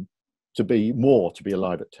of them to be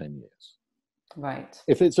alive at 10 years. Right.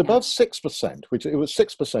 If it's above 6%, which it was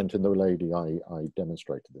 6% in the lady I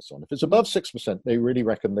demonstrated this on, if it's above 6%, they really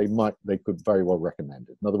reckon they could very well recommend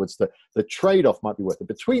it. In other words, the trade-off might be worth it.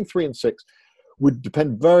 Between 3 and 6 would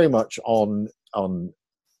depend very much on the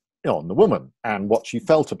woman and what she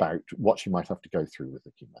felt about what she might have to go through with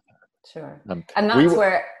the chemotherapy. Sure. And that's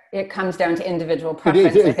where it comes down to individual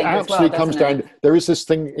preference, it absolutely comes down. There is this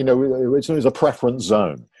thing, it's known as a preference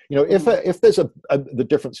zone. If there's the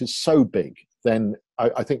difference is so big, then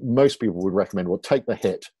I think most people would recommend, take the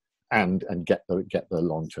hit and get the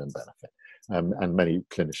long-term benefit. And many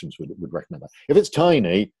clinicians would recommend that. If it's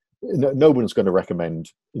tiny, no one's going to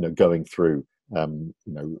recommend, going through,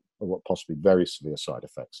 what possibly very severe side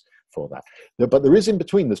effects for that. But there is in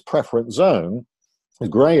between this preference zone, a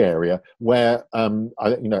grey area where,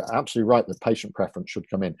 absolutely right, that patient preference should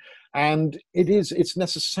come in. And it's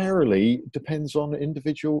necessarily depends on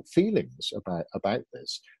individual feelings about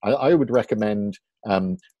this. I would recommend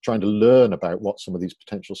trying to learn about what some of these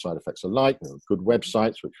potential side effects are like. There are good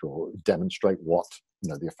websites which will demonstrate what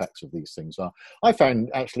the effects of these things are. I found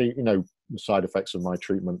actually, the side effects of my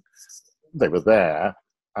treatment, they were there,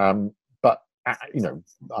 but I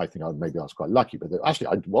think maybe I was quite lucky, but actually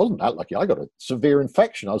I wasn't that lucky. I got a severe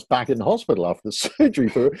infection. I was back in the hospital after the surgery.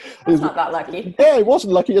 That's not that lucky. Yeah, it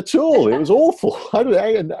wasn't lucky at all. It was awful. I had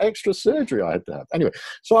an extra surgery I had to have. Anyway,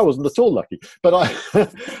 so I wasn't at all lucky. But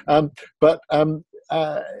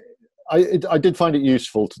I did find it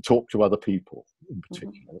useful to talk to other people in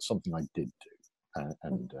particular. It's something I did do.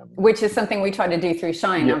 Which is something we try to do through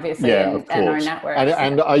Shine, obviously, and our network.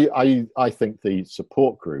 And I think the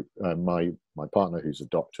support group, my partner, who's a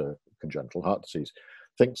doctor of congenital heart disease,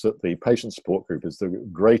 thinks that the patient support group is the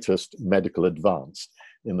greatest medical advance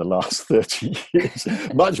in the last 30 years,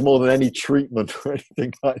 much more than any treatment or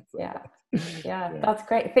anything like that. Yeah, that's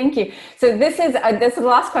great. Thank you. So this is the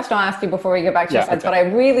last question I'll ask you before we go back to your slides, but I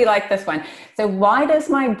really like this one. So why does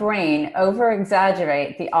my brain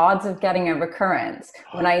over-exaggerate the odds of getting a recurrence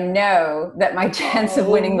when I know that my chance of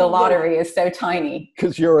winning the lottery is so tiny?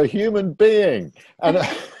 Because you're a human being. And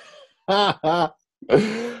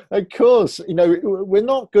of course, we're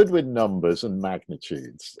not good with numbers and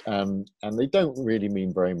magnitudes, and they don't really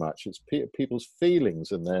mean very much. It's people's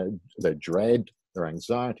feelings and their dread, their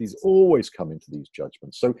anxieties always come into these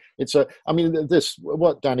judgments. So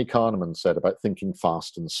what Danny Kahneman said about thinking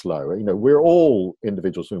fast and slow, we're all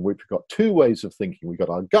individuals in which we've got two ways of thinking. We've got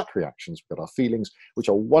our gut reactions, we've got our feelings, which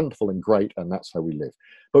are wonderful and great, and that's how we live.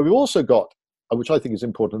 But we've also got, which I think is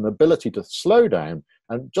important, an ability to slow down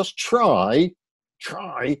and just try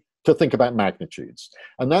to think about magnitudes.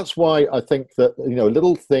 And that's why I think that, a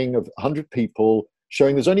little thing of 100 people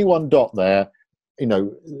showing there's only one dot there, you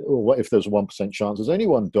know, what if there's a 1% chance? There's only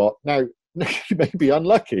one dot. Now, you may be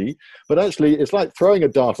unlucky, but actually it's like throwing a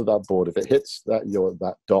dart at that board. If it hits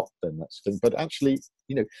that dot, then that's the thing. But actually,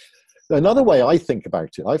 you know, another way I think about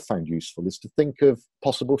it, I've found useful, is to think of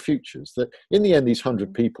possible futures. That in the end, these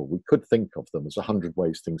 100 people, we could think of them as 100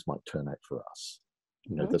 ways things might turn out for us.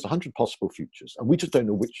 You know, there's 100 possible futures, and we just don't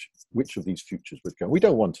know which of these futures would go. We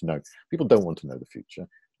don't want to know. People don't want to know the future.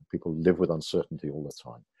 People live with uncertainty all the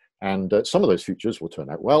time. And some of those futures will turn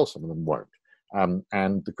out well, some of them won't.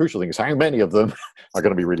 And the crucial thing is how many of them are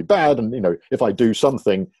going to be really bad. And, you know, if I do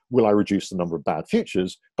something, will I reduce the number of bad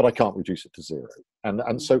futures? But I can't reduce it to zero.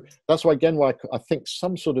 And so that's why, again, why I think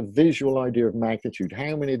some sort of visual idea of magnitude,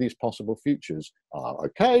 how many of these possible futures are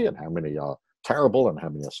okay and how many are terrible and how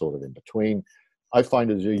many are sort of in between, I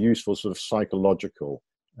find is a useful sort of psychological,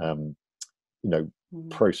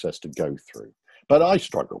 process to go through. But I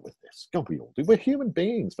struggle with this. God, we all do. We're human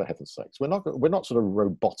beings, for heaven's sakes. We're not sort of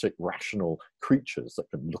robotic, rational creatures that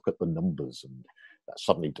can look at the numbers and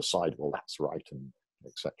suddenly decide, well, that's right, and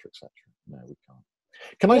et cetera, et cetera. No, we can't.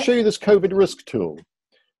 Can I show you this COVID risk tool?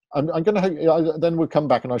 I'm going to, then we'll come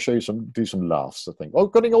back and I'll show you do some laughs, I think. Oh,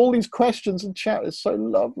 getting all these questions in chat is so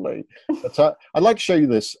lovely. But I'd like to show you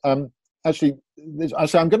this. Actually,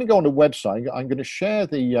 I'm going to go on a website. I'm going to share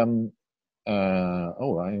the, hang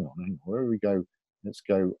on, where do we go? Let's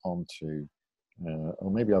go on to,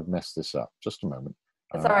 or maybe I've messed this up. Just a moment.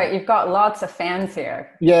 It's all right. You've got lots of fans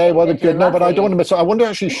here. Yeah, well, they're good. No, but I don't want to miss it. I want to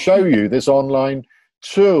actually show you this online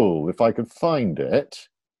tool, if I could find it.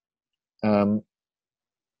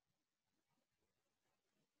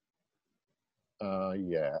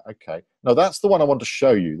 Yeah, okay. No, that's the one I want to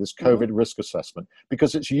show you, this COVID risk assessment,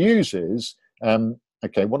 because it uses,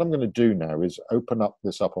 okay, what I'm going to do now is open up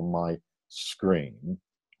this up on my screen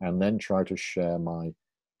and then try to share my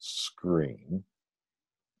screen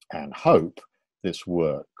and hope this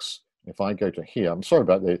works. If I go to here, I'm sorry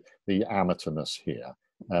about the amateurness here,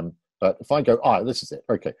 but if I go, this is it.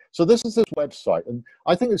 Okay, so this is this website, and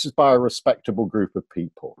I think this is by a respectable group of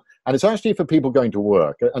people, and it's actually for people going to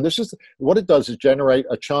work. And this is what it does: is generate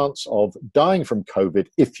a chance of dying from COVID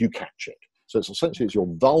if you catch it. So it's essentially your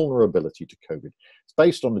vulnerability to COVID. It's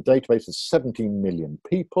based on a database of 17 million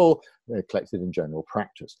people collected in general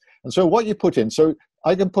practice. And so what you put in, so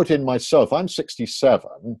I can put in myself. I'm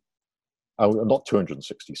 67. Oh, not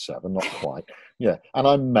 267, not quite. Yeah, and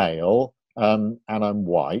I'm male. And I'm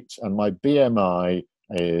white, and my BMI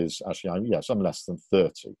is actually, I'm less than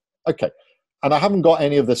 30. Okay, and I haven't got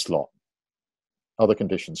any of this lot, other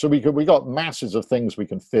conditions. So we got masses of things we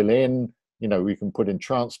can fill in. You know, we can put in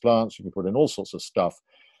transplants, you can put in all sorts of stuff.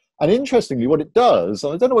 And interestingly, what it does,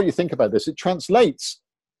 and I don't know what you think about this, it translates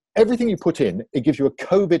everything you put in. It gives you a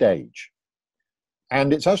COVID age,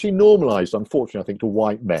 and it's actually normalized, unfortunately, I think, to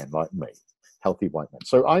white men like me. Healthy white men.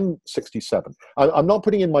 So I'm 67. I'm not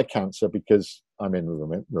putting in my cancer because I'm in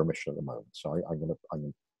remission at the moment. So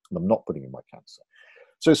I'm not putting in my cancer.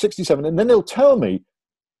 So 67, and then they'll tell me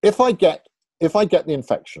if I get the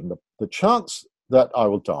infection, the chance that I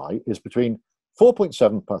will die is between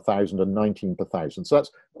 4.7 per thousand and 19 per thousand. So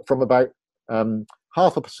that's from about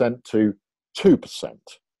 0.5% to 2%.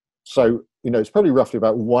 So it's probably roughly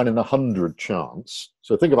about 1 in 100 chance.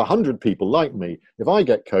 So think of 100 people like me. If I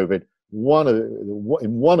get COVID,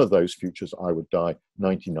 in one of those futures I would die,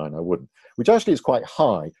 99 I wouldn't, which actually is quite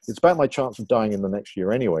high. It's about my chance of dying in the next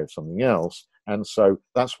year anyway of something else, and so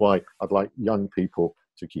that's why I'd like young people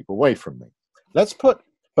to keep away from me.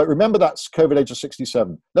 But remember, that's COVID age of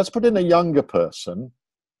 67. Let's put in a younger person.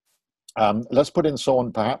 Let's put in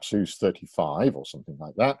someone perhaps who's 35 or something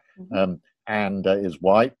like that, and is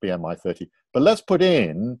white, BMI 30. But let's put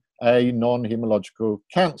in a non-hematological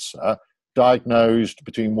cancer diagnosed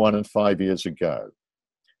between 1 and 5 years ago.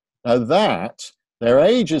 Now their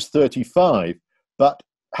age is 35, but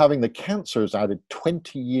having the cancer has added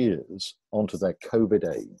 20 years onto their COVID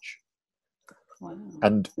age. Wow.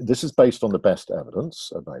 And this is based on the best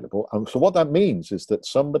evidence available. And so what that means is that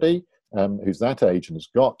somebody who's that age and has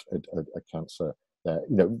got a cancer,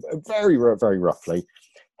 very, very roughly,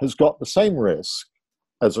 has got the same risk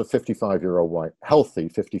as a 55-year-old healthy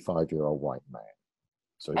 55-year-old white man.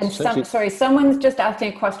 So someone's just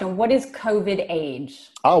asking a question. What is COVID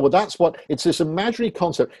age? Oh, well, it's this imaginary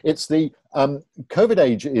concept. It's the COVID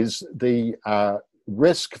age is the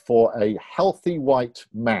risk for a healthy white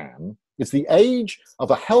man. It's the age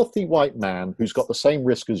of a healthy white man who's got the same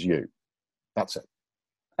risk as you. That's it.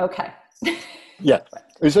 Okay. Yeah,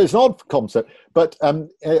 it's an odd concept, but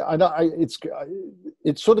it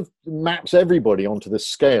sort of maps everybody onto the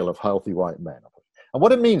scale of healthy white men. And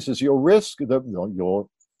what it means is your risk, your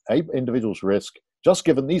individual's risk just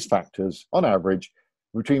given these factors, on average,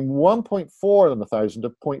 between 1.4 in 1,000 to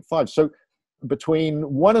 0.5. So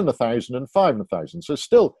between 1 in 1,000 and 5 in 1,000. So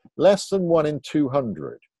still less than 1 in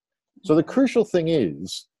 200. So the crucial thing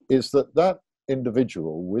is that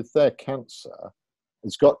individual with their cancer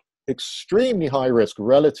has got extremely high risk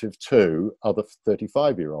relative to other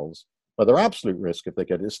 35-year-olds, but their absolute risk, if they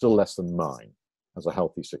get it, is still less than mine as a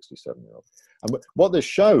healthy 67-year-old. And what this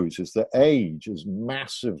shows is that age is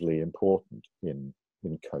massively important in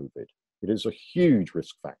COVID. It is a huge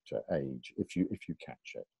risk factor, age, if you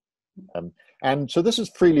catch it. And so this is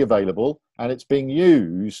freely available, and it's being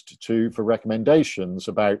used for recommendations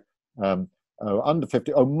about under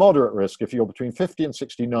 50, moderate risk. If you're between 50 and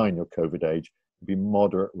 69, your COVID age would be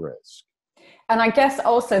moderate risk. And I guess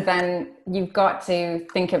also then you've got to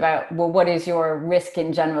think about, well, what is your risk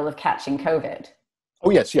in general of catching COVID? Oh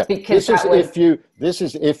yes, yeah. Because this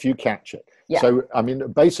is if you catch it. Yeah. So I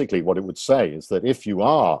mean, basically, what it would say is that if you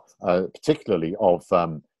are particularly of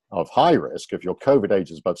high risk, if your COVID age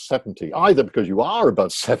is above 70, either because you are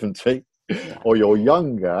above 70 or you're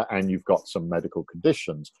younger and you've got some medical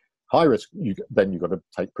conditions, high risk, then you've got to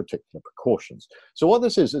take particular precautions. So what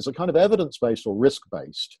this is a kind of evidence-based or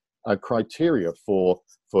risk-based criteria for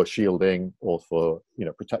shielding or for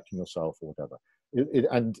protecting yourself or whatever.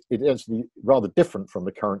 And it is rather different from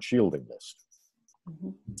the current shielding list. Mm-hmm.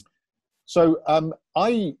 So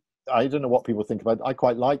I don't know what people think about it. I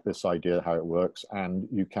quite like this idea, how it works, and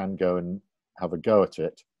you can go and have a go at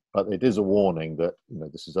it. But it is a warning that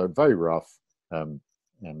this is a very rough, and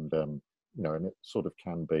it sort of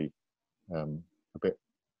can be a bit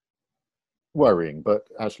worrying. But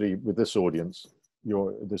actually, with this audience,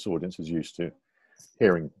 this audience is used to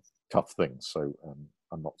hearing tough things, so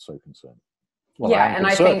I'm not so concerned. Well, yeah,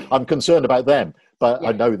 I think I'm concerned about them, but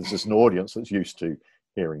I know this is an audience that's used to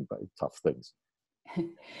hearing tough things.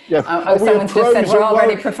 Yeah, someone's just said we're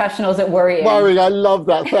already professionals at worrying. Worrying, I love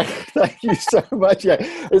that. Thank you so much. Yeah,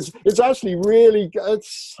 it's actually really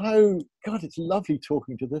it's lovely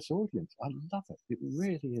talking to this audience. I love it. It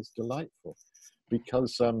really is delightful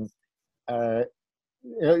because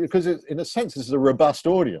because in a sense this is a robust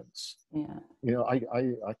audience. Yeah,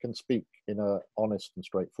 I can speak in a honest and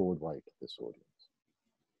straightforward way to this audience.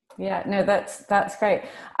 Yeah, no, that's great.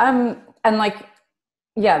 And like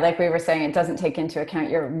we were saying, it doesn't take into account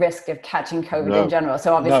your risk of catching COVID in general.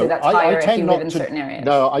 So obviously that's higher if you live in certain areas.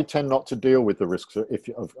 No, I tend not to deal with the risks of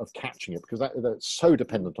catching it because that's so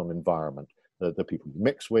dependent on environment, the people you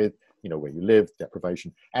mix with, where you live,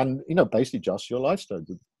 deprivation, and basically just your lifestyle,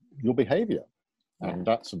 your behavior. And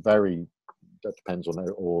that depends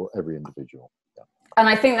on every individual. Yeah. And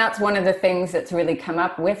I think that's one of the things that's really come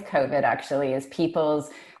up with COVID actually is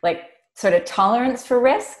people's sort of tolerance for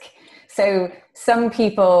risk. So some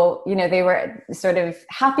people, they were sort of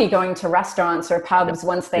happy going to restaurants or pubs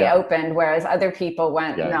once they opened, whereas other people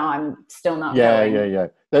went, no, I'm still not going. Yeah.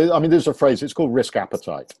 I mean, there's a phrase, it's called risk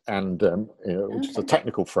appetite, and which is a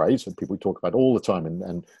technical phrase that people talk about all the time,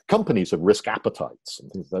 and companies have risk appetites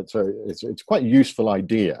and things like that. So it's quite a useful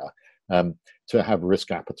idea to have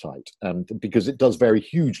risk appetite, and because it does vary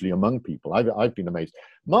hugely among people. I've been amazed.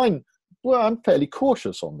 Mine, well, I'm fairly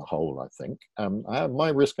cautious on the whole, I think. My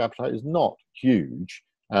risk appetite is not huge,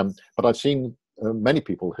 but I've seen many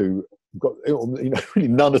people who got really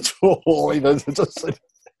none at all. And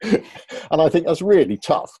I think that's really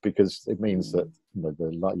tough because it means that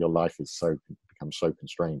your life is becomes so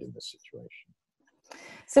constrained in this situation.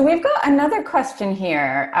 So we've got another question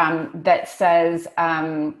here that says,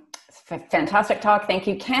 fantastic talk, thank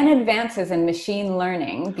you. Can advances in machine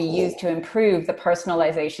learning be used to improve the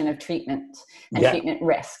personalization of treatment and treatment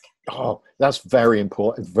risk? Oh, that's very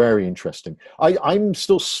important, very interesting. I'm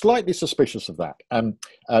still slightly suspicious of that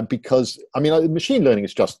because, machine learning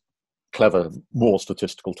is just clever, more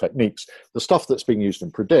statistical techniques. The stuff that's being used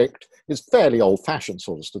in predict is fairly old-fashioned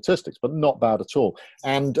sort of statistics, but not bad at all.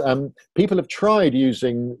 And people have tried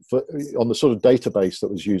using, on the sort of database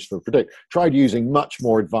that was used for predict, tried using much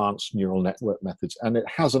more advanced neural network methods, and it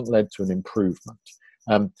hasn't led to an improvement.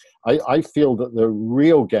 I feel that the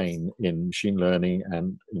real gain in machine learning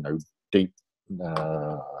and deep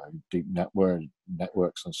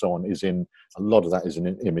networks and so on is in a lot of that is in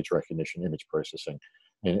image recognition, image processing,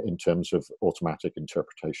 in terms of automatic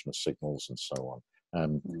interpretation of signals and so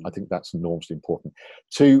on. I think that's enormously important.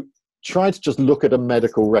 To try to just look at a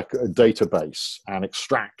medical database and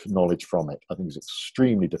extract knowledge from it, I think is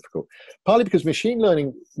extremely difficult. Partly because machine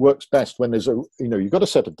learning works best when there's you've got a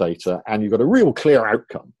set of data and you've got a real clear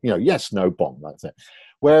outcome. Yes, no, bomb, that's it.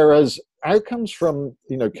 Whereas outcomes from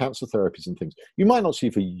cancer therapies and things, you might not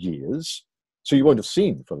see for years. So you won't have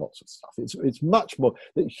seen for lots of stuff. It's much more,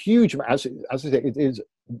 huge, as I say, it is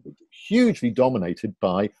hugely dominated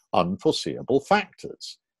by unforeseeable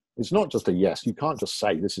factors. It's not just a yes. You can't just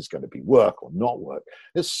say this is going to be work or not work.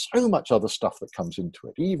 There's so much other stuff that comes into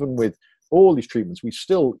it. Even with all these treatments, we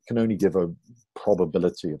still can only give a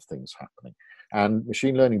probability of things happening. And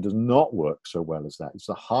machine learning does not work so well as that.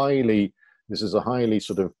 This is a highly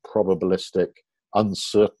sort of probabilistic,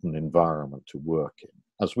 uncertain environment to work in.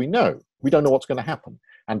 As we know, we don't know what's going to happen.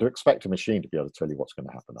 And to expect a machine to be able to tell you what's going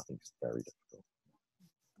to happen, I think is very difficult.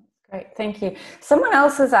 Great, thank you. Someone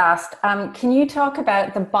else has asked, can you talk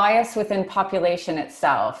about the bias within population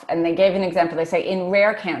itself? And they gave an example. They say in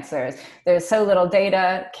rare cancers, there's so little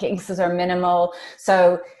data, cases are minimal.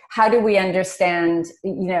 So how do we understand,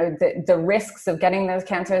 the risks of getting those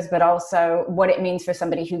cancers, but also what it means for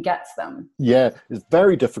somebody who gets them? Yeah, it's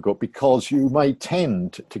very difficult because you may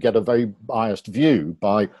tend to get a very biased view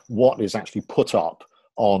by what is actually put up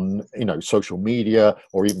on social media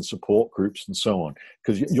or even support groups and so on,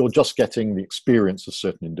 because you're just getting the experience of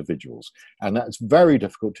certain individuals, and that's very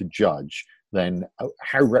difficult to judge then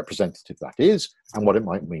how representative that is and what it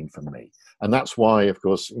might mean for me. And that's why, of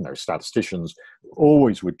course, statisticians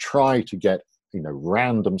always would try to get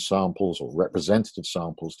random samples or representative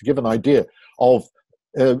samples to give an idea of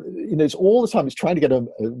it's all the time, it's trying to get a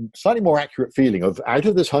slightly more accurate feeling of, out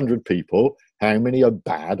of this 100 people, how many are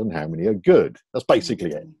bad and how many are good. That's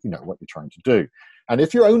basically it, what you're trying to do. And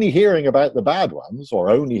if you're only hearing about the bad ones or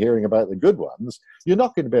only hearing about the good ones, you're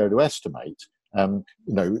not going to be able to estimate,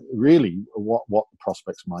 really what the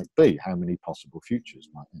prospects might be, how many possible futures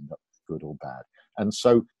might end up good or bad. And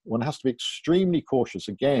so one has to be extremely cautious.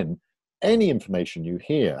 Again, any information you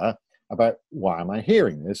hear about, why am I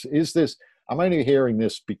hearing this? I'm only hearing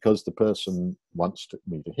this because the person wants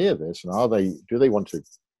me to hear this, and do they want to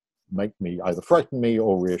make me either frighten me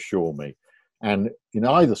or reassure me? And in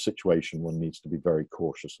either situation, one needs to be very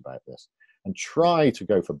cautious about this and try to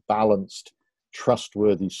go for balanced,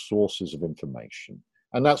 trustworthy sources of information.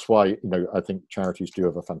 And that's why, I think charities do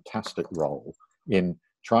have a fantastic role in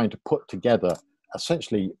trying to put together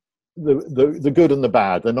essentially the good and the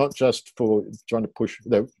bad. They're not just for trying to push,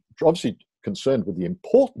 they're obviously concerned with the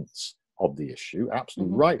importance of the issue,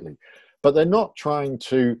 absolutely rightly, but they're not trying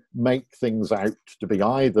to make things out to be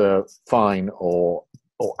either fine or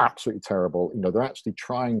absolutely terrible. They're actually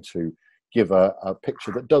trying to give a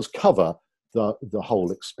picture that does cover the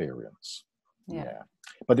whole experience. Yeah.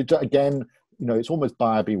 But again, it's almost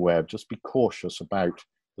buyer beware. Just be cautious about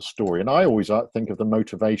the story. And I always think of the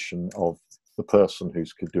motivation of the person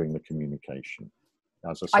who's doing the communication.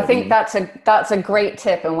 As I said, I think that's a great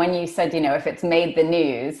tip. And when you said, if it's made the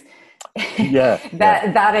news,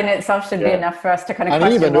 that in itself should be enough for us to kind of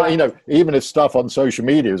question. Even if stuff on social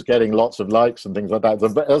media is getting lots of likes and things like that,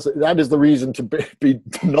 that is the reason to be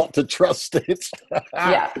not to trust it.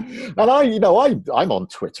 And I'm on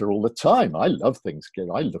Twitter all the time. I love things.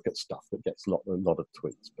 I look at stuff that gets a lot of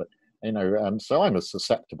tweets, but so I'm as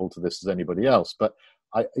susceptible to this as anybody else. But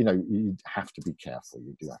you have to be careful.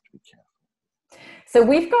 You do have to be careful. So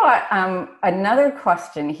we've got another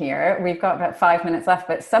question here. We've got about 5 minutes left,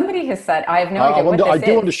 but somebody has said, I have no idea what this is.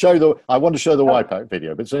 I want to show the wipeout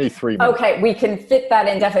video, but it's only 3 minutes. Okay, we can fit that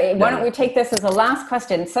in definitely. Why don't we take this as a last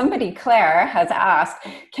question? Somebody, Claire, has asked,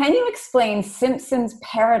 can you explain Simpson's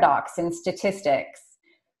paradox in statistics?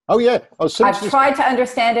 Oh, yeah. I've tried to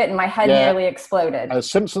understand it and my head nearly exploded.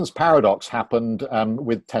 Simpson's paradox happened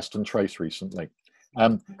with test and trace recently.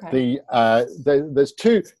 There's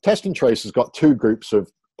two. Test and trace has got two groups of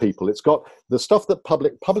people. It's got the stuff that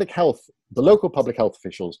public health, the local public health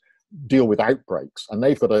officials deal with outbreaks, and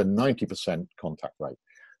they've got a 90% contact rate.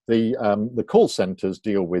 The call centers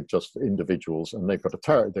deal with just individuals, and they've got a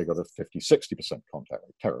 50-60% contact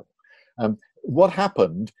rate. Terrible. What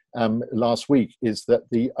happened last week is that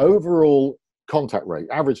the overall contact rate,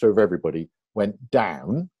 averaged over everybody, went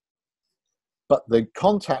down, but the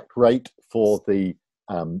contact rate for the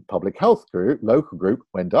public health group, local group,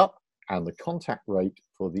 went up, and the contact rate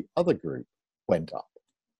for the other group went up.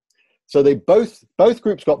 So they both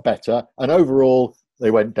groups got better, and overall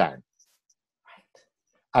they went down.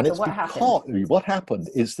 And so what happened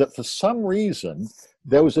is that for some reason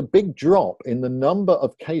there was a big drop in the number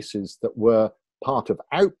of cases that were part of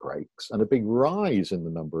outbreaks and a big rise in the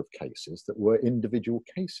number of cases that were individual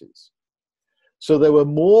cases. So there were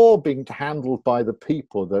more being handled by the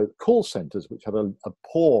people, the call centers, which had a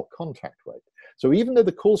poor contact rate. So even though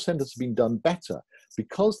the call centers have been done better,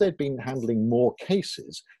 because they'd been handling more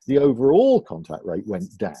cases, the overall contact rate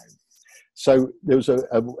went down. So there was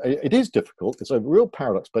it is difficult. It's a real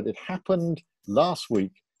paradox, but it happened last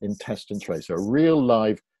week in test and trace, a real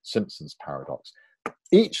live Simpson's paradox.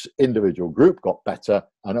 Each individual group got better,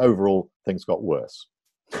 and overall things got worse.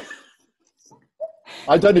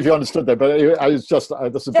 I don't know if you understood that, but I was just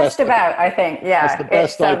that's the best. Just about, I think. Yeah, that's the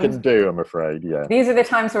best I can do, I'm afraid. Yeah. These are the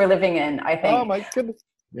times we're living in, I think. Oh my goodness.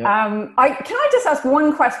 Yeah. Can I just ask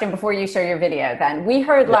one question before you show your video then? We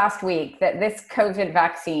heard last week that this COVID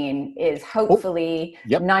vaccine is hopefully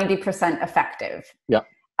 90% effective. Yeah.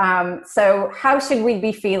 So how should we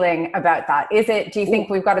be feeling about that? Do you think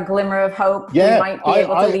we've got a glimmer of hope? Yeah, we might be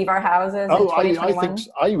able to leave our houses in 2021? I think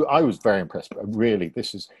so. I was very impressed. Really,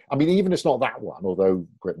 even it's not that one, although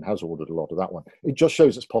Britain has ordered a lot of that one. It just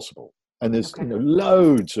shows it's possible. And there's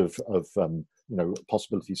loads of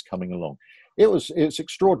possibilities coming along. It's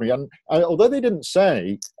extraordinary. And although they didn't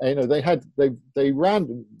say, they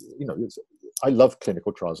ran, I love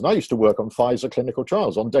clinical trials, and I used to work on Pfizer clinical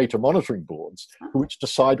trials on data monitoring boards, which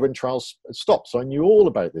decide when trials stop. So I knew all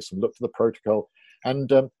about this and looked at the protocol.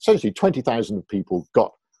 And essentially 20,000 people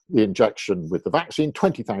got the injection with the vaccine,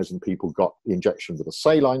 20,000 people got the injection with a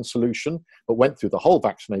saline solution, but went through the whole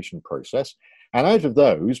vaccination process. And out of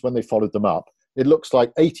those, when they followed them up, it looks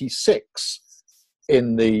like 86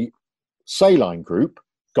 in the saline group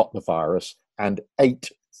got the virus, and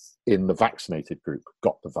 8 in the vaccinated group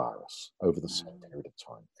got the virus over the same period of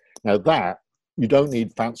time. Now that, you don't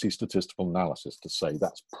need fancy statistical analysis to say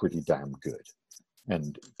that's pretty damn good.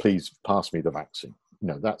 And please pass me the vaccine.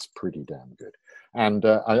 That's pretty damn good. And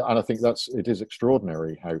I think it is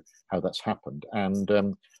extraordinary how that's happened. And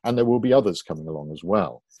there will be others coming along as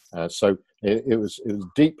well. So it was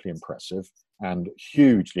deeply impressive and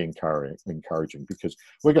hugely encouraging, because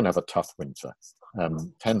we're going to have a tough winter,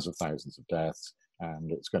 tens of thousands of deaths.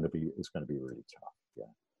 And it's going to be really tough. Yeah.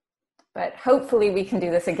 But hopefully we can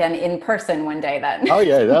do this again in person one day then. Oh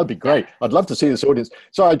yeah, that'd be great. I'd love to see this audience.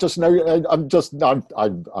 So I just know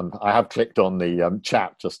I have clicked on the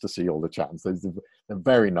chat just to see all the chats. They're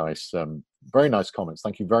very nice comments.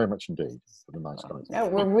 Thank you very much indeed for the nice comments. No,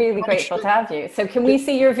 we're really grateful to have you. So can we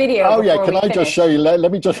see your video? Oh yeah, can I just show you?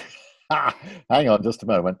 Let me just hang on just a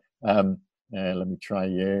moment. Let me try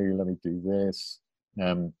you. Let me do this.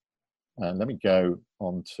 Let me go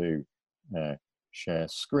on to share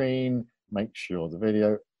screen, make sure the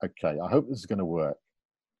video, okay, I hope this is going to work.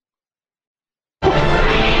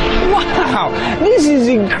 Wow, this is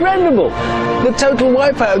incredible. The total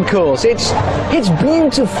wipeout course, it's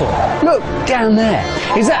beautiful. Look, down there.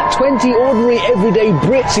 Is that 20 ordinary everyday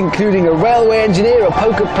Brits, including a railway engineer, a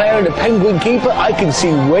poker player and a penguin keeper I can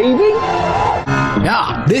see waving?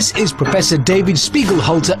 Ah, this is Professor David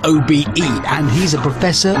Spiegelhalter, OBE, and he's a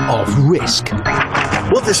professor of risk.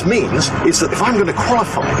 What this means is that if I'm going to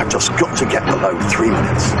qualify, I've just got to get below 3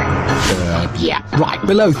 minutes. Yeah, right.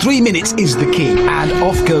 Below 3 minutes is the key, and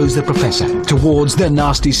off goes the professor towards the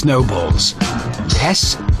nasty snowballs.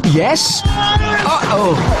 Yes? Yes?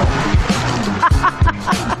 Uh-oh.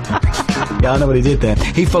 Yeah, I know what he did there.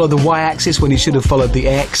 He followed the y-axis when he should have followed the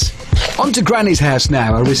x. On to Granny's house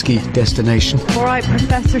now, a risky destination. All right,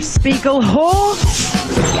 Professor Spiegelhalter.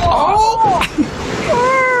 Oh!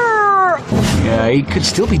 Yeah, he could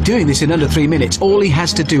still be doing this in under 3 minutes. All he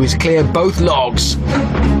has to do is clear both logs.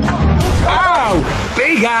 Ow!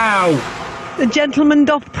 Big ow! The gentleman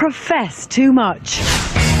doth profess too much.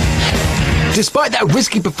 Despite that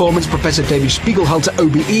risky performance, Professor David Spiegelhalter,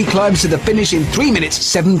 OBE, climbs to the finish in 3 minutes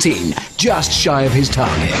 17, just shy of his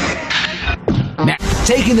target. Now,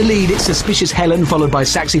 taking the lead, it's Suspicious Helen, followed by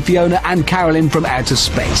Saxy Fiona and Carolyn from Outer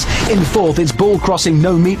Space. In fourth, it's Ball Crossing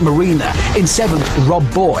No Meat Marina. In seventh,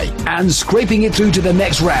 Rob Boy. And scraping it through to the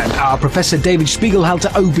next round are Professor David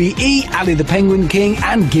Spiegelhalter, OBE, Ali the Penguin King,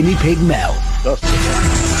 and Guinea Pig Mel.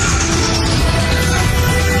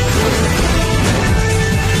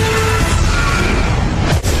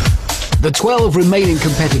 The 12 remaining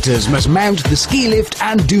competitors must mount the ski lift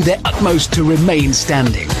and do their utmost to remain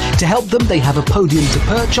standing. To help them, they have a podium to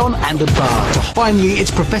perch on and a bar. Finally,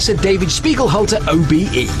 it's Professor David Spiegelhalter,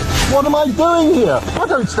 OBE. What am I doing here? I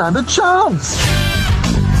don't stand a chance.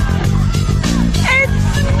 It's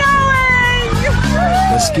snowing!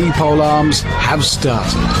 The ski pole arms have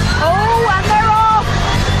started. Oh, and they're off!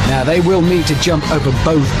 Now, they will need to jump over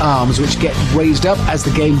both arms, which get raised up as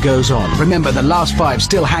the game goes on. Remember, the last 5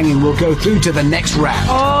 still hanging will go through to the next round.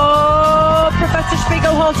 Oh, Professor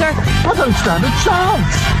Spiegelhalter. I don't stand a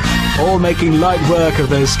chance. All making light work of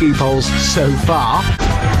those ski poles so far.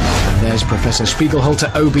 There's Professor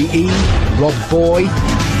Spiegelhalter, OBE, Rob Boy.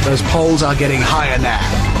 Those poles are getting higher now.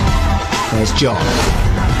 There's John.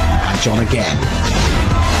 And John again.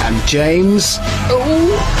 And James.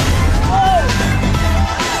 Oh!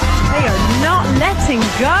 They are not letting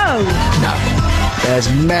go. No. There's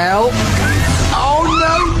Mel. Oh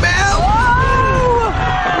no, go, Mel! Oh,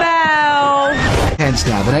 Mel! Hence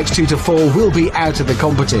now, the next 2 to 4 will be out of the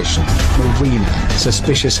competition. Marina,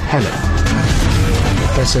 Suspicious Helen,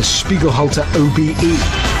 Professor Spiegelhalter, OBE.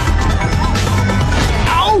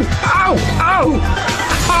 Ow! Ow! Ow!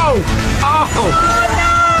 Ow! Ow! Oh,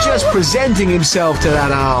 no! Just presenting himself to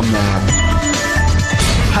that arm there.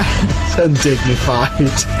 That's undignified.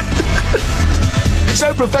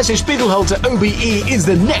 So Professor Spiegelhalter, OBE, is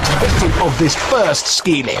the next victim of this first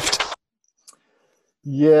ski lift.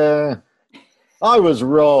 Yeah, I was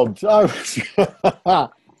robbed. I was.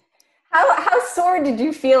 How sore did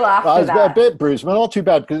you feel after I was that? a bit bruised, but not too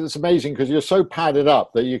bad, because it's amazing, because you're so padded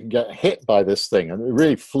up that you can get hit by this thing and it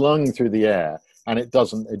really flung through the air, and it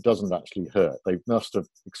doesn't actually hurt. They must have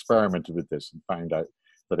experimented with this and found out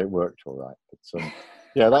that it worked all right. But,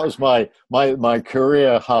 yeah, that was my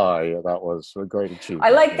career high. That was a great achievement. I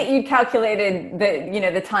like that you calculated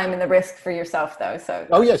the time and the risk for yourself, though. So.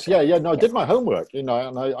 Oh yes, yeah. No, I did my homework, and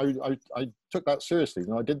I took that seriously.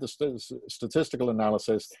 I did the statistical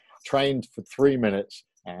analysis, trained for 3 minutes,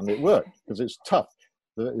 and it worked, because it's tough.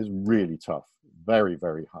 It is really tough, very,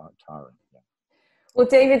 very hard, tiring. Well,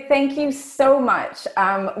 David, thank you so much.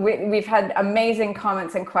 We've had amazing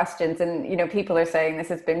comments and questions, and people are saying this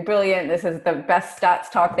has been brilliant. This is the best stats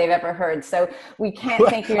talk they've ever heard. So we can't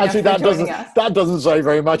thank you enough for joining us. That doesn't say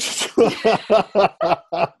very much.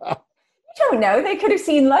 I don't know. They could have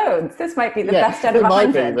seen loads. This might be the best out of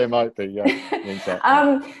 100. They might be. Yeah.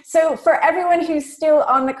 Exactly. So for everyone who's still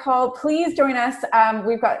on the call, please join us.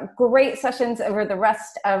 We've got great sessions over the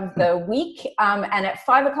rest of the week. And at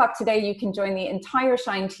 5 o'clock today, you can join the entire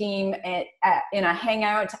Shine team in a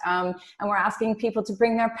hangout. And we're asking people to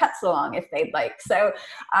bring their pets along if they'd like. So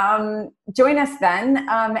join us then,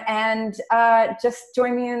 and just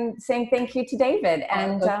join me in saying thank you to David.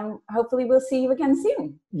 And hopefully we'll see you again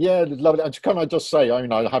soon. Yeah, lovely. And can I just say,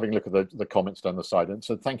 having a look at the comments down the side, and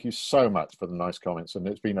so thank you so much for the nice comments, and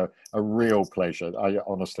it's been a real pleasure.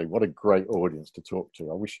 Honestly, what a great audience to talk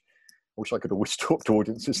to. I wish I could always talk to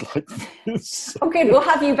audiences like this. Okay, we'll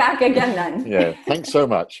have you back again then. Yeah, thanks so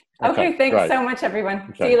much. Okay, thanks so much, everyone.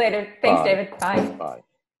 Okay. See you later. Thanks, David. Bye. Bye.